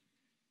 okay?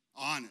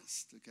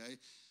 Honest, okay?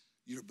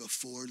 You're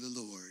before the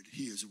Lord.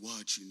 He is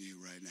watching you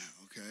right now,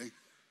 okay?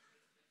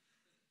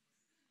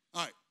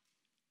 All right.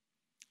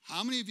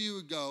 How many of you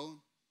would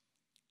go,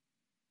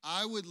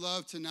 I would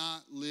love to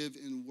not live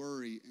in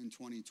worry in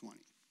 2020?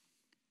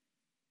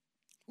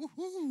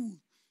 Woo-hoo.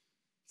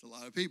 It's a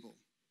lot of people,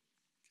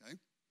 okay?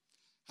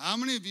 How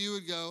many of you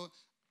would go,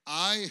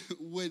 I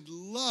would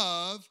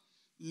love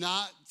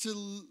not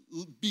to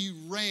be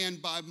ran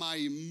by my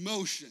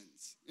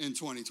emotions in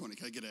 2020?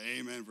 Can I get an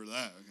amen for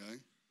that, okay?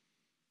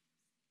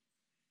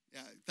 Yeah,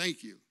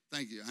 thank you.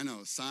 Thank you. I know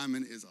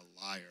Simon is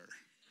a liar.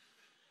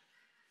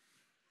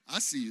 I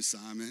see you,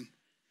 Simon.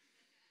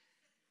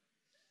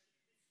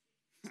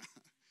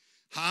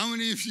 How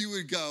many of you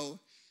would go,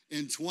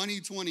 in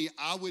 2020,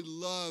 I would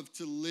love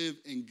to live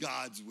in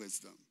God's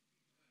wisdom?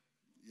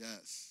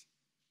 Yes.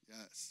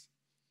 Yes.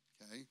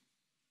 Okay.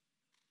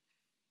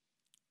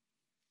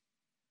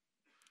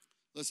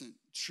 Listen,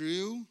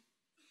 true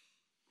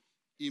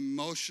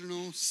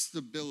emotional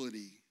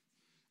stability,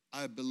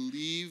 I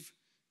believe,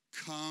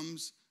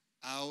 comes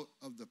out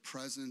of the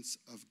presence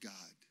of God.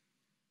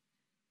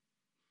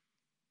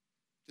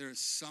 There is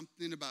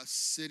something about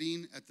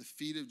sitting at the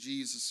feet of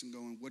Jesus and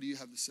going, what do you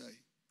have to say?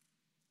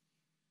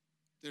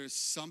 There is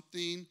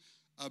something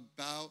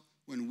about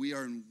when we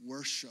are in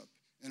worship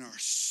and our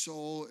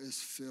soul is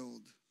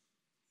filled.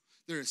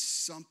 There is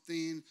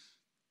something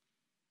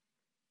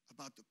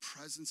about the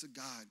presence of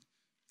God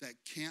that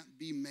can't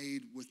be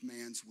made with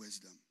man's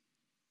wisdom.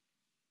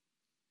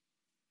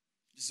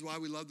 This is why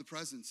we love the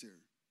presence here.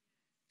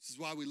 This is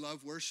why we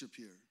love worship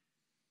here.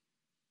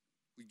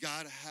 We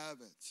got to have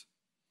it.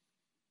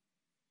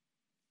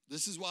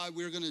 This is why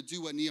we're going to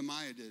do what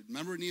Nehemiah did.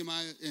 Remember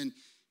Nehemiah in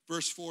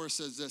verse 4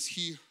 says this,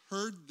 he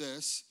heard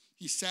this,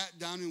 he sat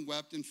down and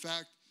wept. In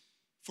fact,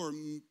 for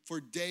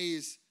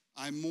days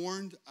I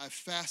mourned, I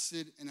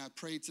fasted, and I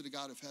prayed to the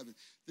God of heaven.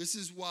 This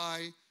is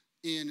why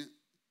in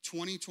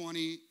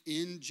 2020,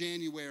 in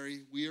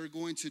January, we are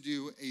going to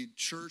do a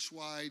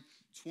church-wide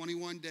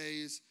 21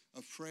 days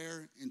of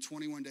prayer and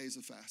 21 days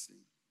of fasting.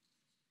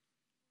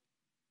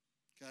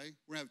 Okay?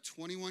 We're going to have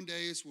 21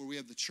 days where we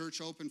have the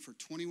church open for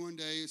 21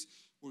 days.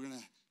 We're going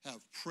to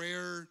have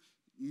prayer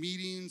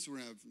meetings. We're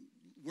going to have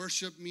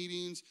worship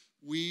meetings.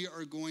 We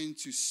are going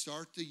to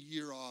start the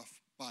year off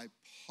by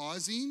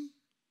pausing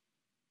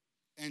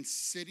and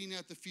sitting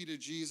at the feet of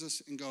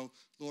Jesus and go,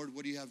 Lord,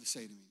 what do you have to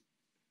say to me?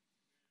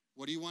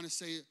 What do you want to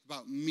say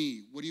about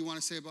me? What do you want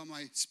to say about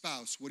my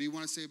spouse? What do you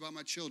want to say about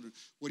my children?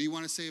 What do you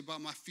want to say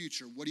about my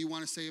future? What do you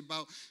want to say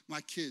about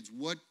my kids?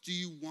 What do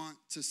you want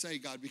to say,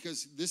 God?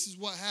 Because this is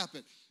what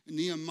happened.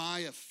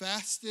 Nehemiah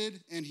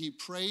fasted and he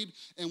prayed,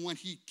 and when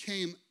he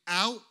came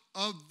out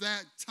of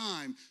that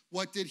time,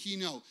 what did he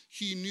know?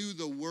 He knew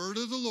the word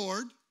of the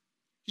Lord.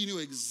 He knew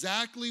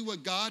exactly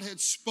what God had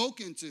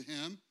spoken to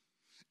him.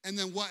 And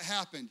then what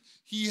happened?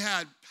 He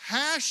had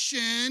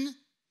passion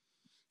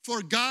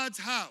for God's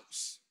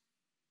house.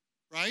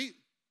 Right?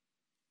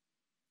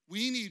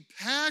 We need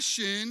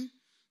passion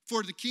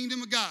for the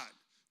kingdom of God.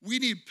 We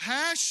need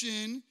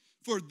passion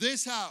for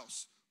this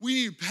house. We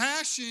need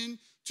passion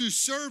to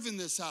serve in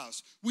this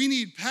house. We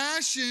need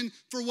passion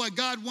for what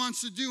God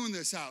wants to do in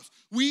this house.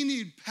 We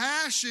need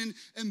passion,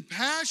 and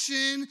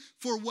passion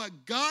for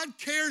what God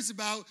cares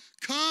about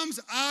comes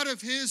out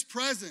of his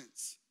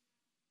presence.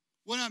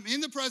 When I'm in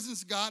the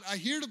presence of God, I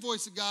hear the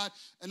voice of God,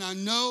 and I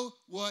know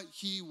what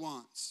he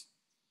wants.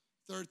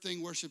 Third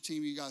thing, worship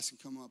team, you guys can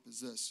come up,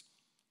 is this.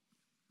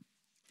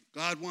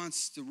 God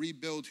wants to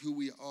rebuild who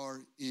we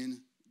are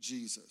in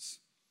Jesus.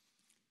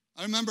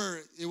 I remember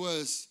it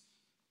was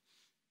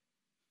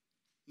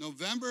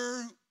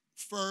November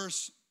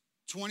 1st,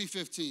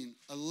 2015,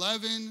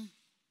 11/1,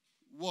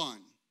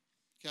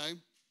 okay?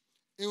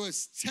 It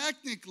was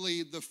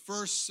technically the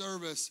first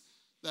service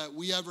that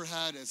we ever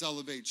had as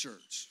Elevate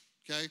Church.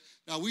 Okay,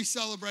 now we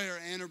celebrate our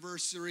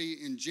anniversary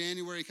in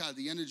January, kind of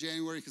the end of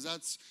January, because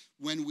that's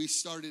when we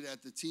started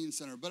at the Teen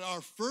Center. But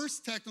our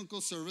first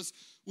technical service,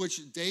 which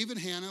Dave and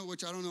Hannah,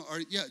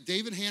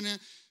 David Hannah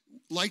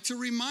like to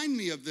remind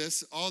me of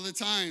this all the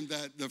time,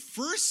 that the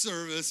first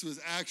service was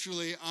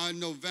actually on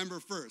November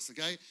 1st,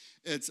 okay?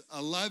 It's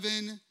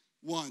 11-1,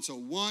 so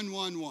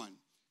 1-1-1.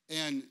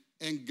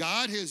 And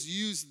God has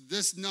used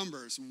this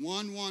numbers,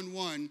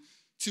 1-1-1,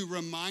 to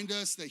remind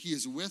us that he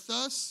is with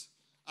us.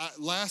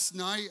 Last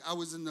night, I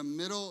was in the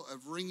middle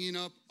of ringing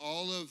up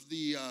all of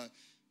the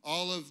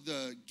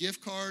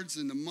gift cards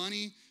and the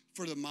money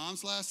for the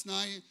moms last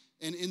night.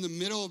 And in the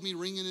middle of me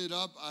ringing it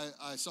up,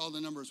 I saw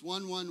the numbers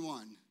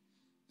 1-1-1.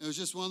 It was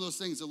just one of those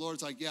things. The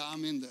Lord's like, yeah,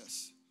 I'm in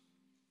this.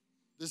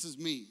 This is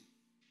me.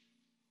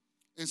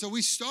 And so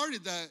we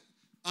started that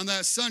on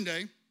that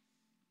Sunday.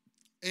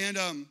 And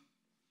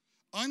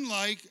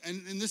unlike,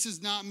 and this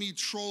is not me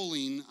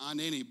trolling on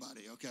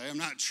anybody, okay? I'm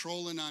not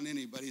trolling on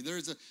anybody.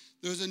 There's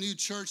a new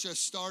church that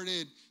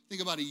started, I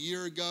think about a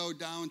year ago,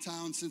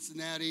 downtown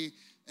Cincinnati.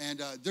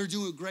 And they're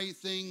doing great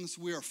things.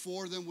 We are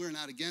for them. We're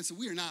not against it.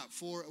 We're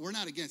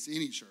not against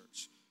any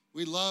church.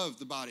 We love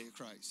the body of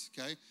Christ,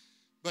 okay?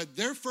 But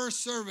their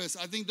first service,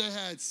 I think they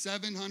had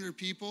 700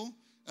 people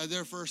at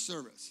their first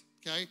service,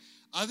 okay?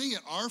 I think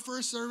at our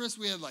first service,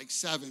 we had like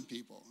 7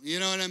 people.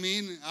 You know what I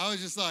mean? I was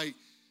just like,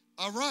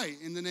 all right,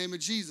 in the name of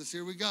Jesus,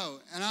 here we go.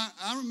 And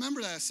I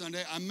remember that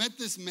Sunday. I met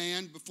this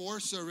man before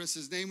service.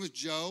 His name was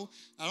Joe.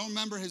 I don't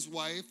remember his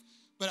wife,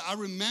 but I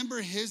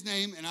remember his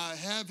name, and I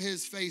have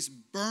his face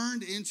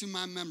burned into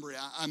my memory.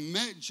 I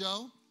met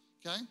Joe,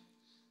 okay?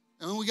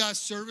 And when we got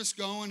service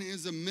going, it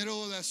was the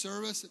middle of that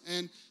service,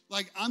 and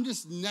like, I'm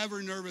just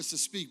never nervous to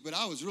speak, but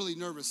I was really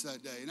nervous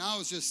that day, and I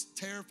was just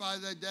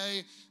terrified that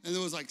day, and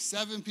there was like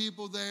 7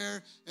 people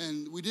there,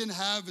 and we didn't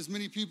have as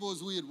many people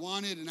as we had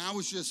wanted, and I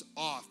was just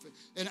off,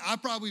 and I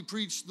probably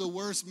preached the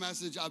worst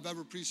message I've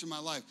ever preached in my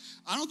life.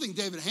 I don't think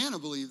David and Hannah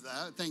believe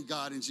that, thank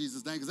God in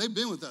Jesus' name, because they've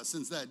been with us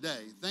since that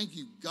day. Thank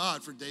you,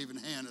 God, for David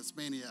and Hannah,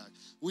 Maniac.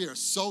 We are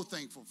so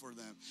thankful for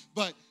them.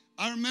 But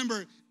I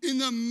remember in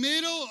the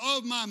middle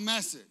of my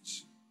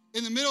message,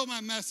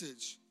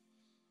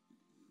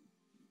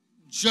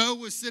 Joe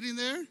was sitting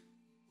there,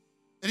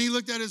 and he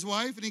looked at his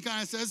wife, and he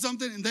kind of said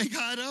something, and they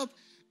got up,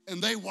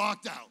 and they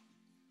walked out.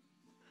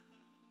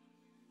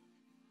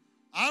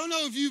 I don't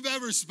know if you've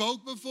ever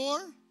spoke before,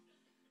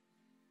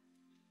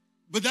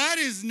 but that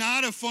is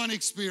not a fun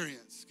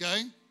experience,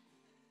 okay?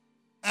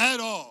 At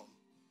all.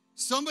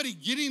 Somebody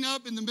getting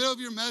up in the middle of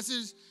your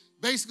message,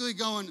 basically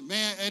going,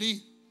 man,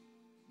 Eddie,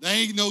 that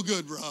ain't no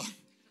good, bro.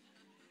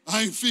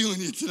 I ain't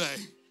feeling you today.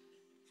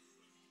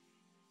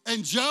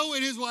 And Joe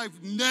and his wife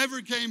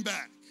never came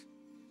back,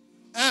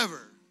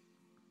 ever.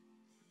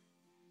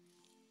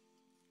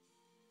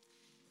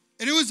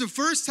 And it was the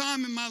first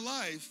time in my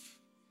life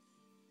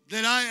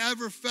that I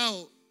ever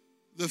felt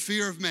the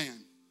fear of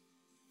man.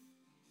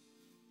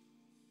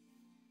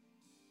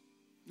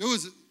 It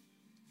was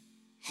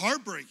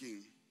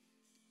heartbreaking.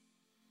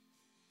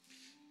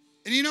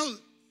 And you know,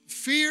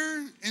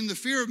 fear and the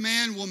fear of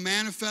man will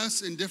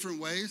manifest in different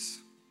ways.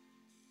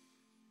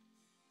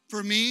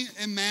 For me,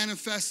 it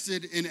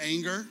manifested in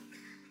anger.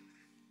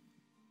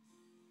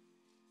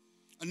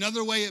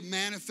 Another way it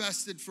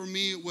manifested for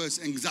me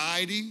was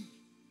anxiety.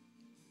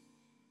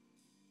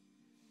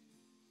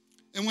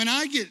 And when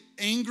I get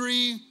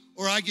angry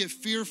or I get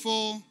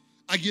fearful,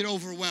 I get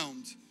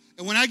overwhelmed.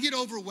 And when I get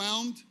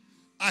overwhelmed,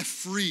 I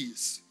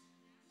freeze.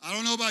 I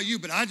don't know about you,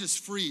 but I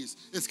just freeze.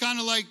 It's kind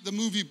of like the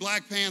movie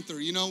Black Panther,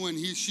 you know, when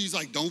she's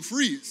like, don't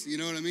freeze, you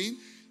know what I mean?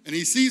 And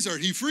he sees her,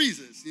 he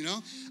freezes, you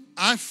know?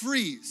 I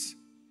freeze.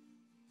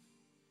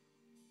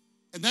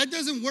 And that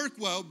doesn't work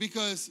well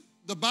because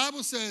the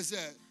Bible says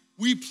that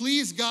we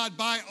please God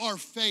by our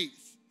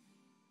faith.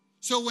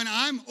 So when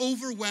I'm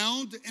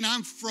overwhelmed and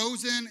I'm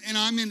frozen and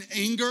I'm in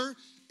anger,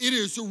 it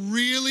is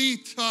really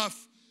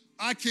tough.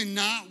 I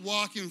cannot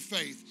walk in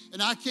faith,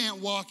 and I can't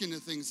walk into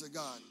things of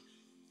God.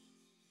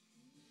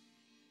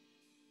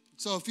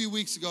 So a few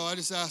weeks ago, I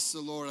just asked the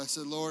Lord, I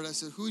said,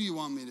 who do you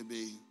want me to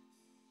be?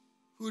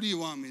 Who do you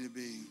want me to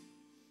be?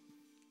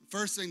 The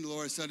first thing the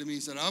Lord said to me, he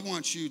said, I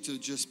want you to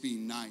just be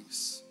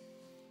nice.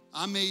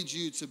 I made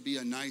you to be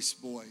a nice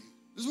boy.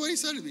 This is what he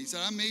said to me. He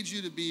said, I made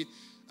you to be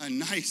a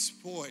nice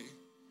boy.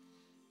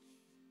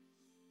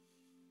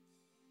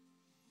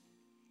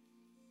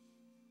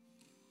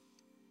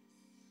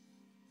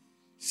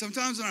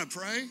 Sometimes when I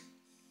pray,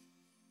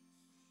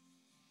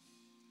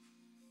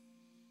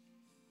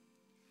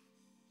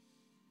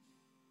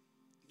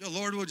 the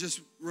Lord will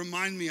just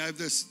remind me. I have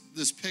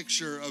this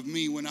picture of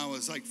me when I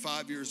was like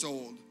 5 years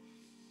old.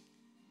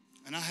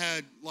 And I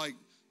had like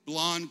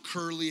blonde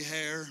curly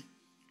hair.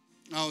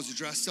 I was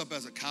dressed up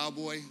as a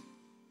cowboy.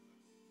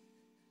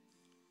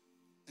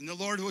 And the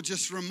Lord will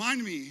just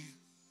remind me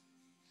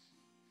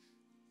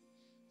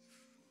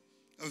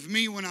of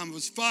me when I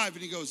was 5.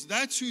 And he goes,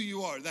 that's who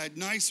you are, that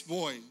nice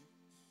boy.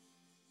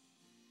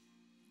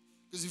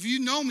 Because if you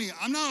know me,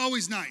 I'm not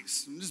always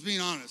nice. I'm just being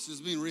honest,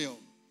 just being real.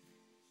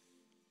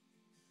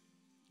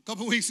 A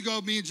couple weeks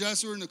ago, me and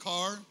Jess were in the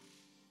car.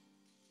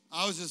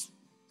 I was just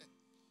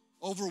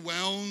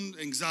overwhelmed,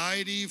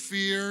 anxiety,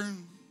 fear.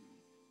 And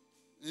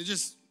it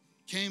just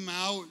came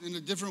out in a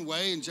different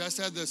way. And Jess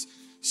had this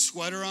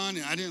sweater on,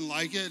 and I didn't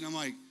like it. And I'm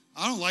like,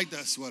 I don't like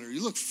that sweater.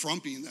 You look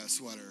frumpy in that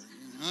sweater.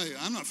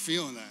 I'm not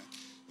feeling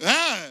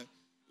that.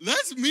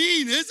 That's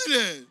mean, isn't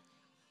it?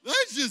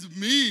 That's just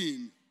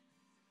mean.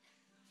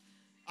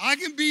 I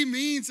can be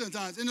mean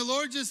sometimes. And the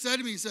Lord just said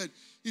to me,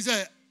 he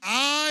said,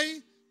 I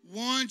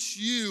want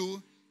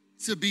you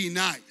to be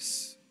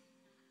nice.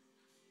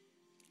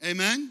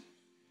 Amen?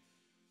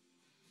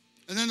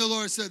 And then the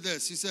Lord said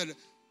this. He said,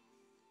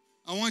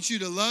 I want you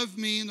to love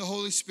me in the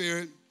Holy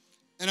Spirit,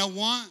 and I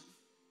want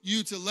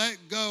you to let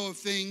go of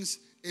things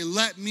and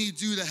let me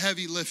do the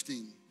heavy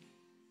lifting.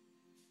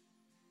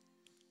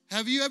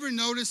 Have you ever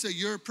noticed that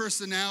your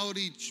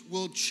personality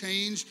will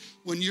change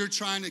when you're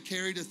trying to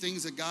carry the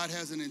things that God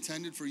hasn't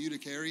intended for you to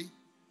carry?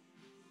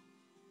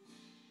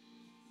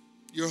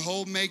 Your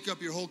whole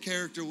makeup, your whole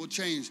character will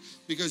change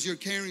because you're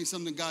carrying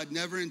something God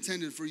never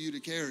intended for you to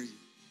carry.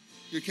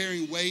 You're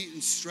carrying weight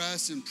and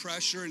stress and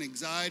pressure and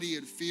anxiety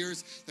and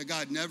fears that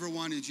God never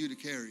wanted you to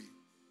carry.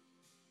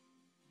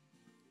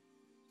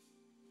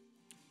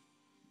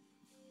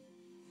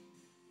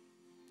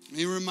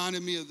 He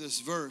reminded me of this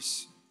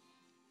verse.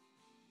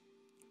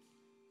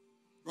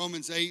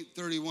 Romans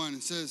 8:31.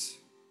 It says,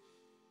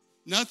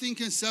 nothing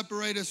can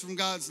separate us from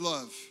God's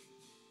love.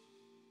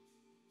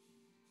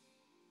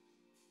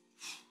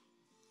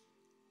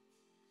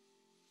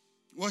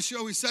 What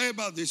shall we say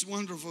about these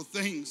wonderful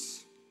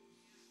things?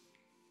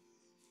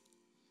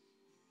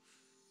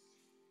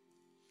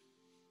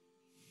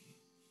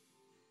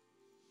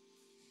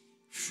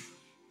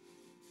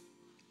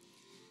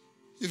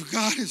 If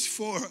God is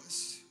for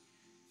us,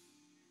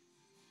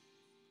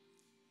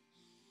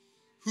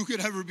 who could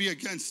ever be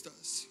against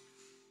us?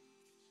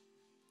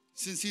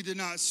 Since he did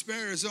not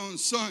spare his own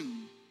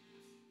son,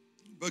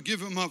 but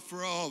give him up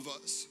for all of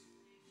us,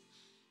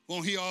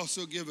 won't he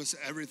also give us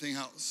everything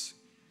else?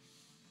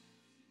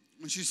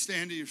 Won't you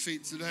stand to your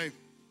feet today?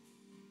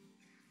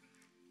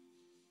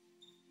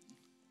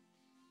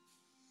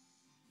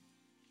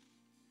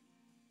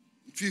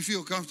 If you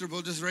feel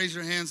comfortable, just raise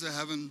your hands to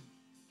heaven.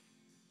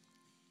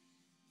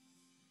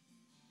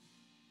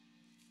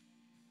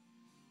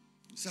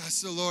 Just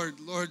ask the Lord,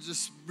 Lord,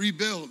 just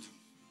rebuild.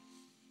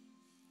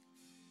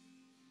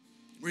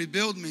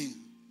 Rebuild me.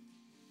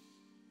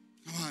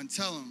 Come on,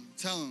 tell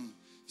him.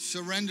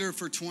 Surrender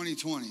for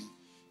 2020.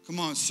 Come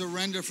on,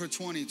 surrender for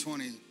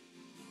 2020.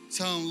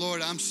 Tell him,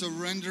 Lord, I'm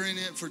surrendering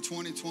it for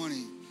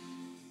 2020.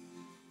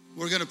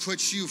 We're going to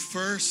put you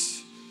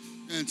first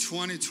in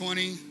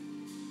 2020.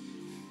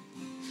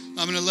 I'm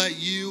going to let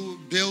you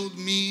build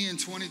me in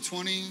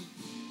 2020.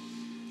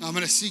 I'm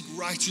going to seek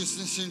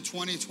righteousness in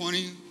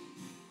 2020.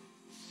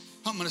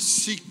 I'm going to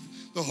seek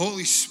the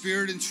Holy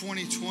Spirit in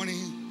 2020.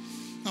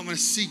 I'm going to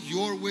seek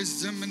your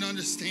wisdom and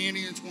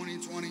understanding in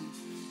 2020.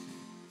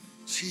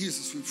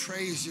 Jesus, we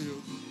praise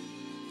you.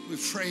 We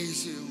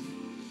praise you.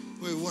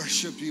 We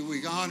worship you.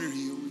 We honor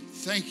you. We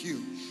thank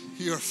you.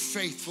 You're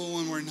faithful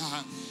when we're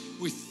not.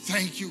 We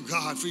thank you,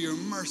 God, for your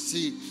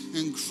mercy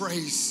and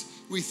grace.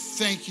 We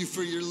thank you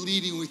for your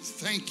leading. We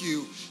thank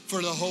you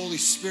for the Holy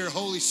Spirit.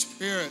 Holy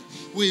Spirit,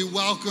 we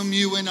welcome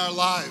you in our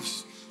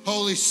lives.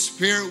 Holy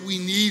Spirit, we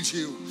need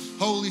you.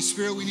 Holy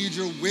Spirit, we need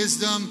your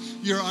wisdom,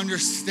 your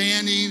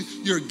understanding,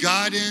 your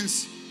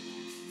guidance.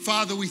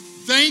 Father, we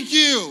thank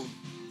you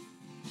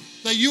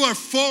that you are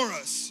for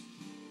us.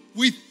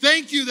 We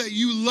thank you that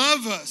you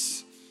love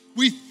us.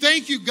 We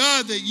thank you,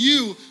 God, that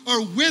you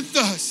are with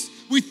us.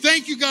 We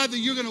thank you, God, that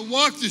you're going to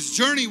walk this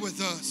journey with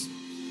us.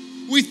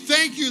 We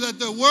thank you that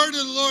the word of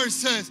the Lord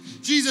says,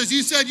 Jesus,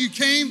 you said you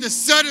came to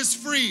set us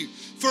free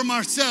from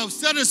ourselves,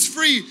 set us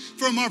free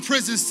from our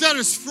prison, set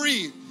us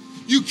free.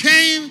 You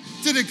came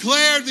to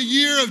declare the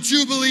year of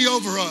Jubilee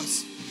over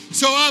us.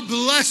 So I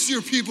bless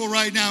your people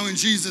right now in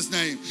Jesus'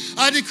 name.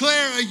 I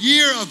declare a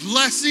year of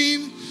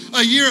blessing,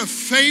 a year of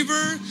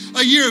favor,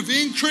 a year of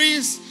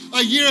increase,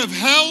 a year of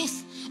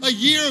health, a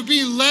year of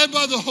being led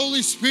by the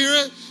Holy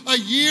Spirit, a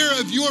year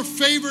of your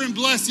favor and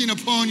blessing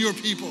upon your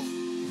people.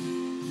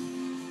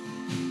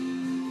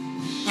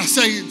 I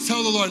say,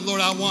 tell the Lord,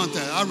 Lord, I want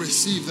that. I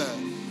receive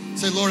that.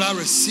 Say, Lord, I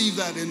receive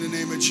that in the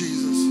name of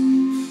Jesus.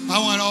 I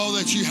want all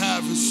that you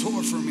have in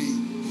store for me.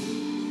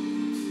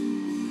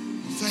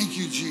 Thank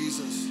you,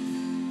 Jesus.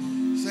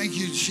 Thank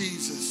you,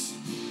 Jesus.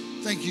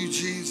 Thank you,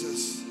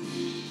 Jesus.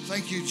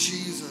 Thank you,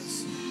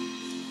 Jesus.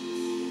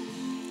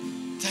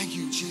 Thank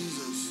you,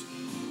 Jesus.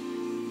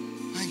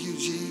 Thank you,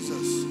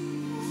 Jesus.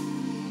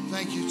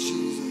 Thank you,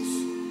 Jesus.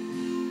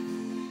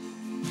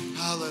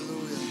 Hallelujah.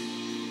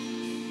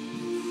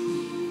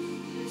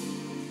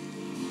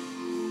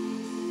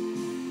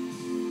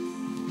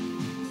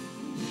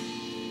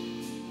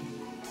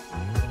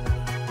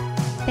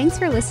 Thanks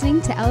for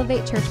listening to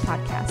Elevate Church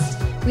Podcast.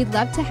 We'd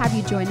love to have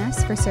you join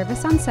us for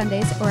service on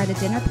Sundays or at a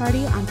dinner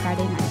party on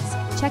Friday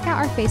nights. Check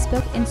out our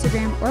Facebook,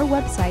 Instagram, or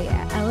website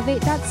at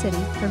elevate.city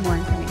for more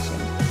information.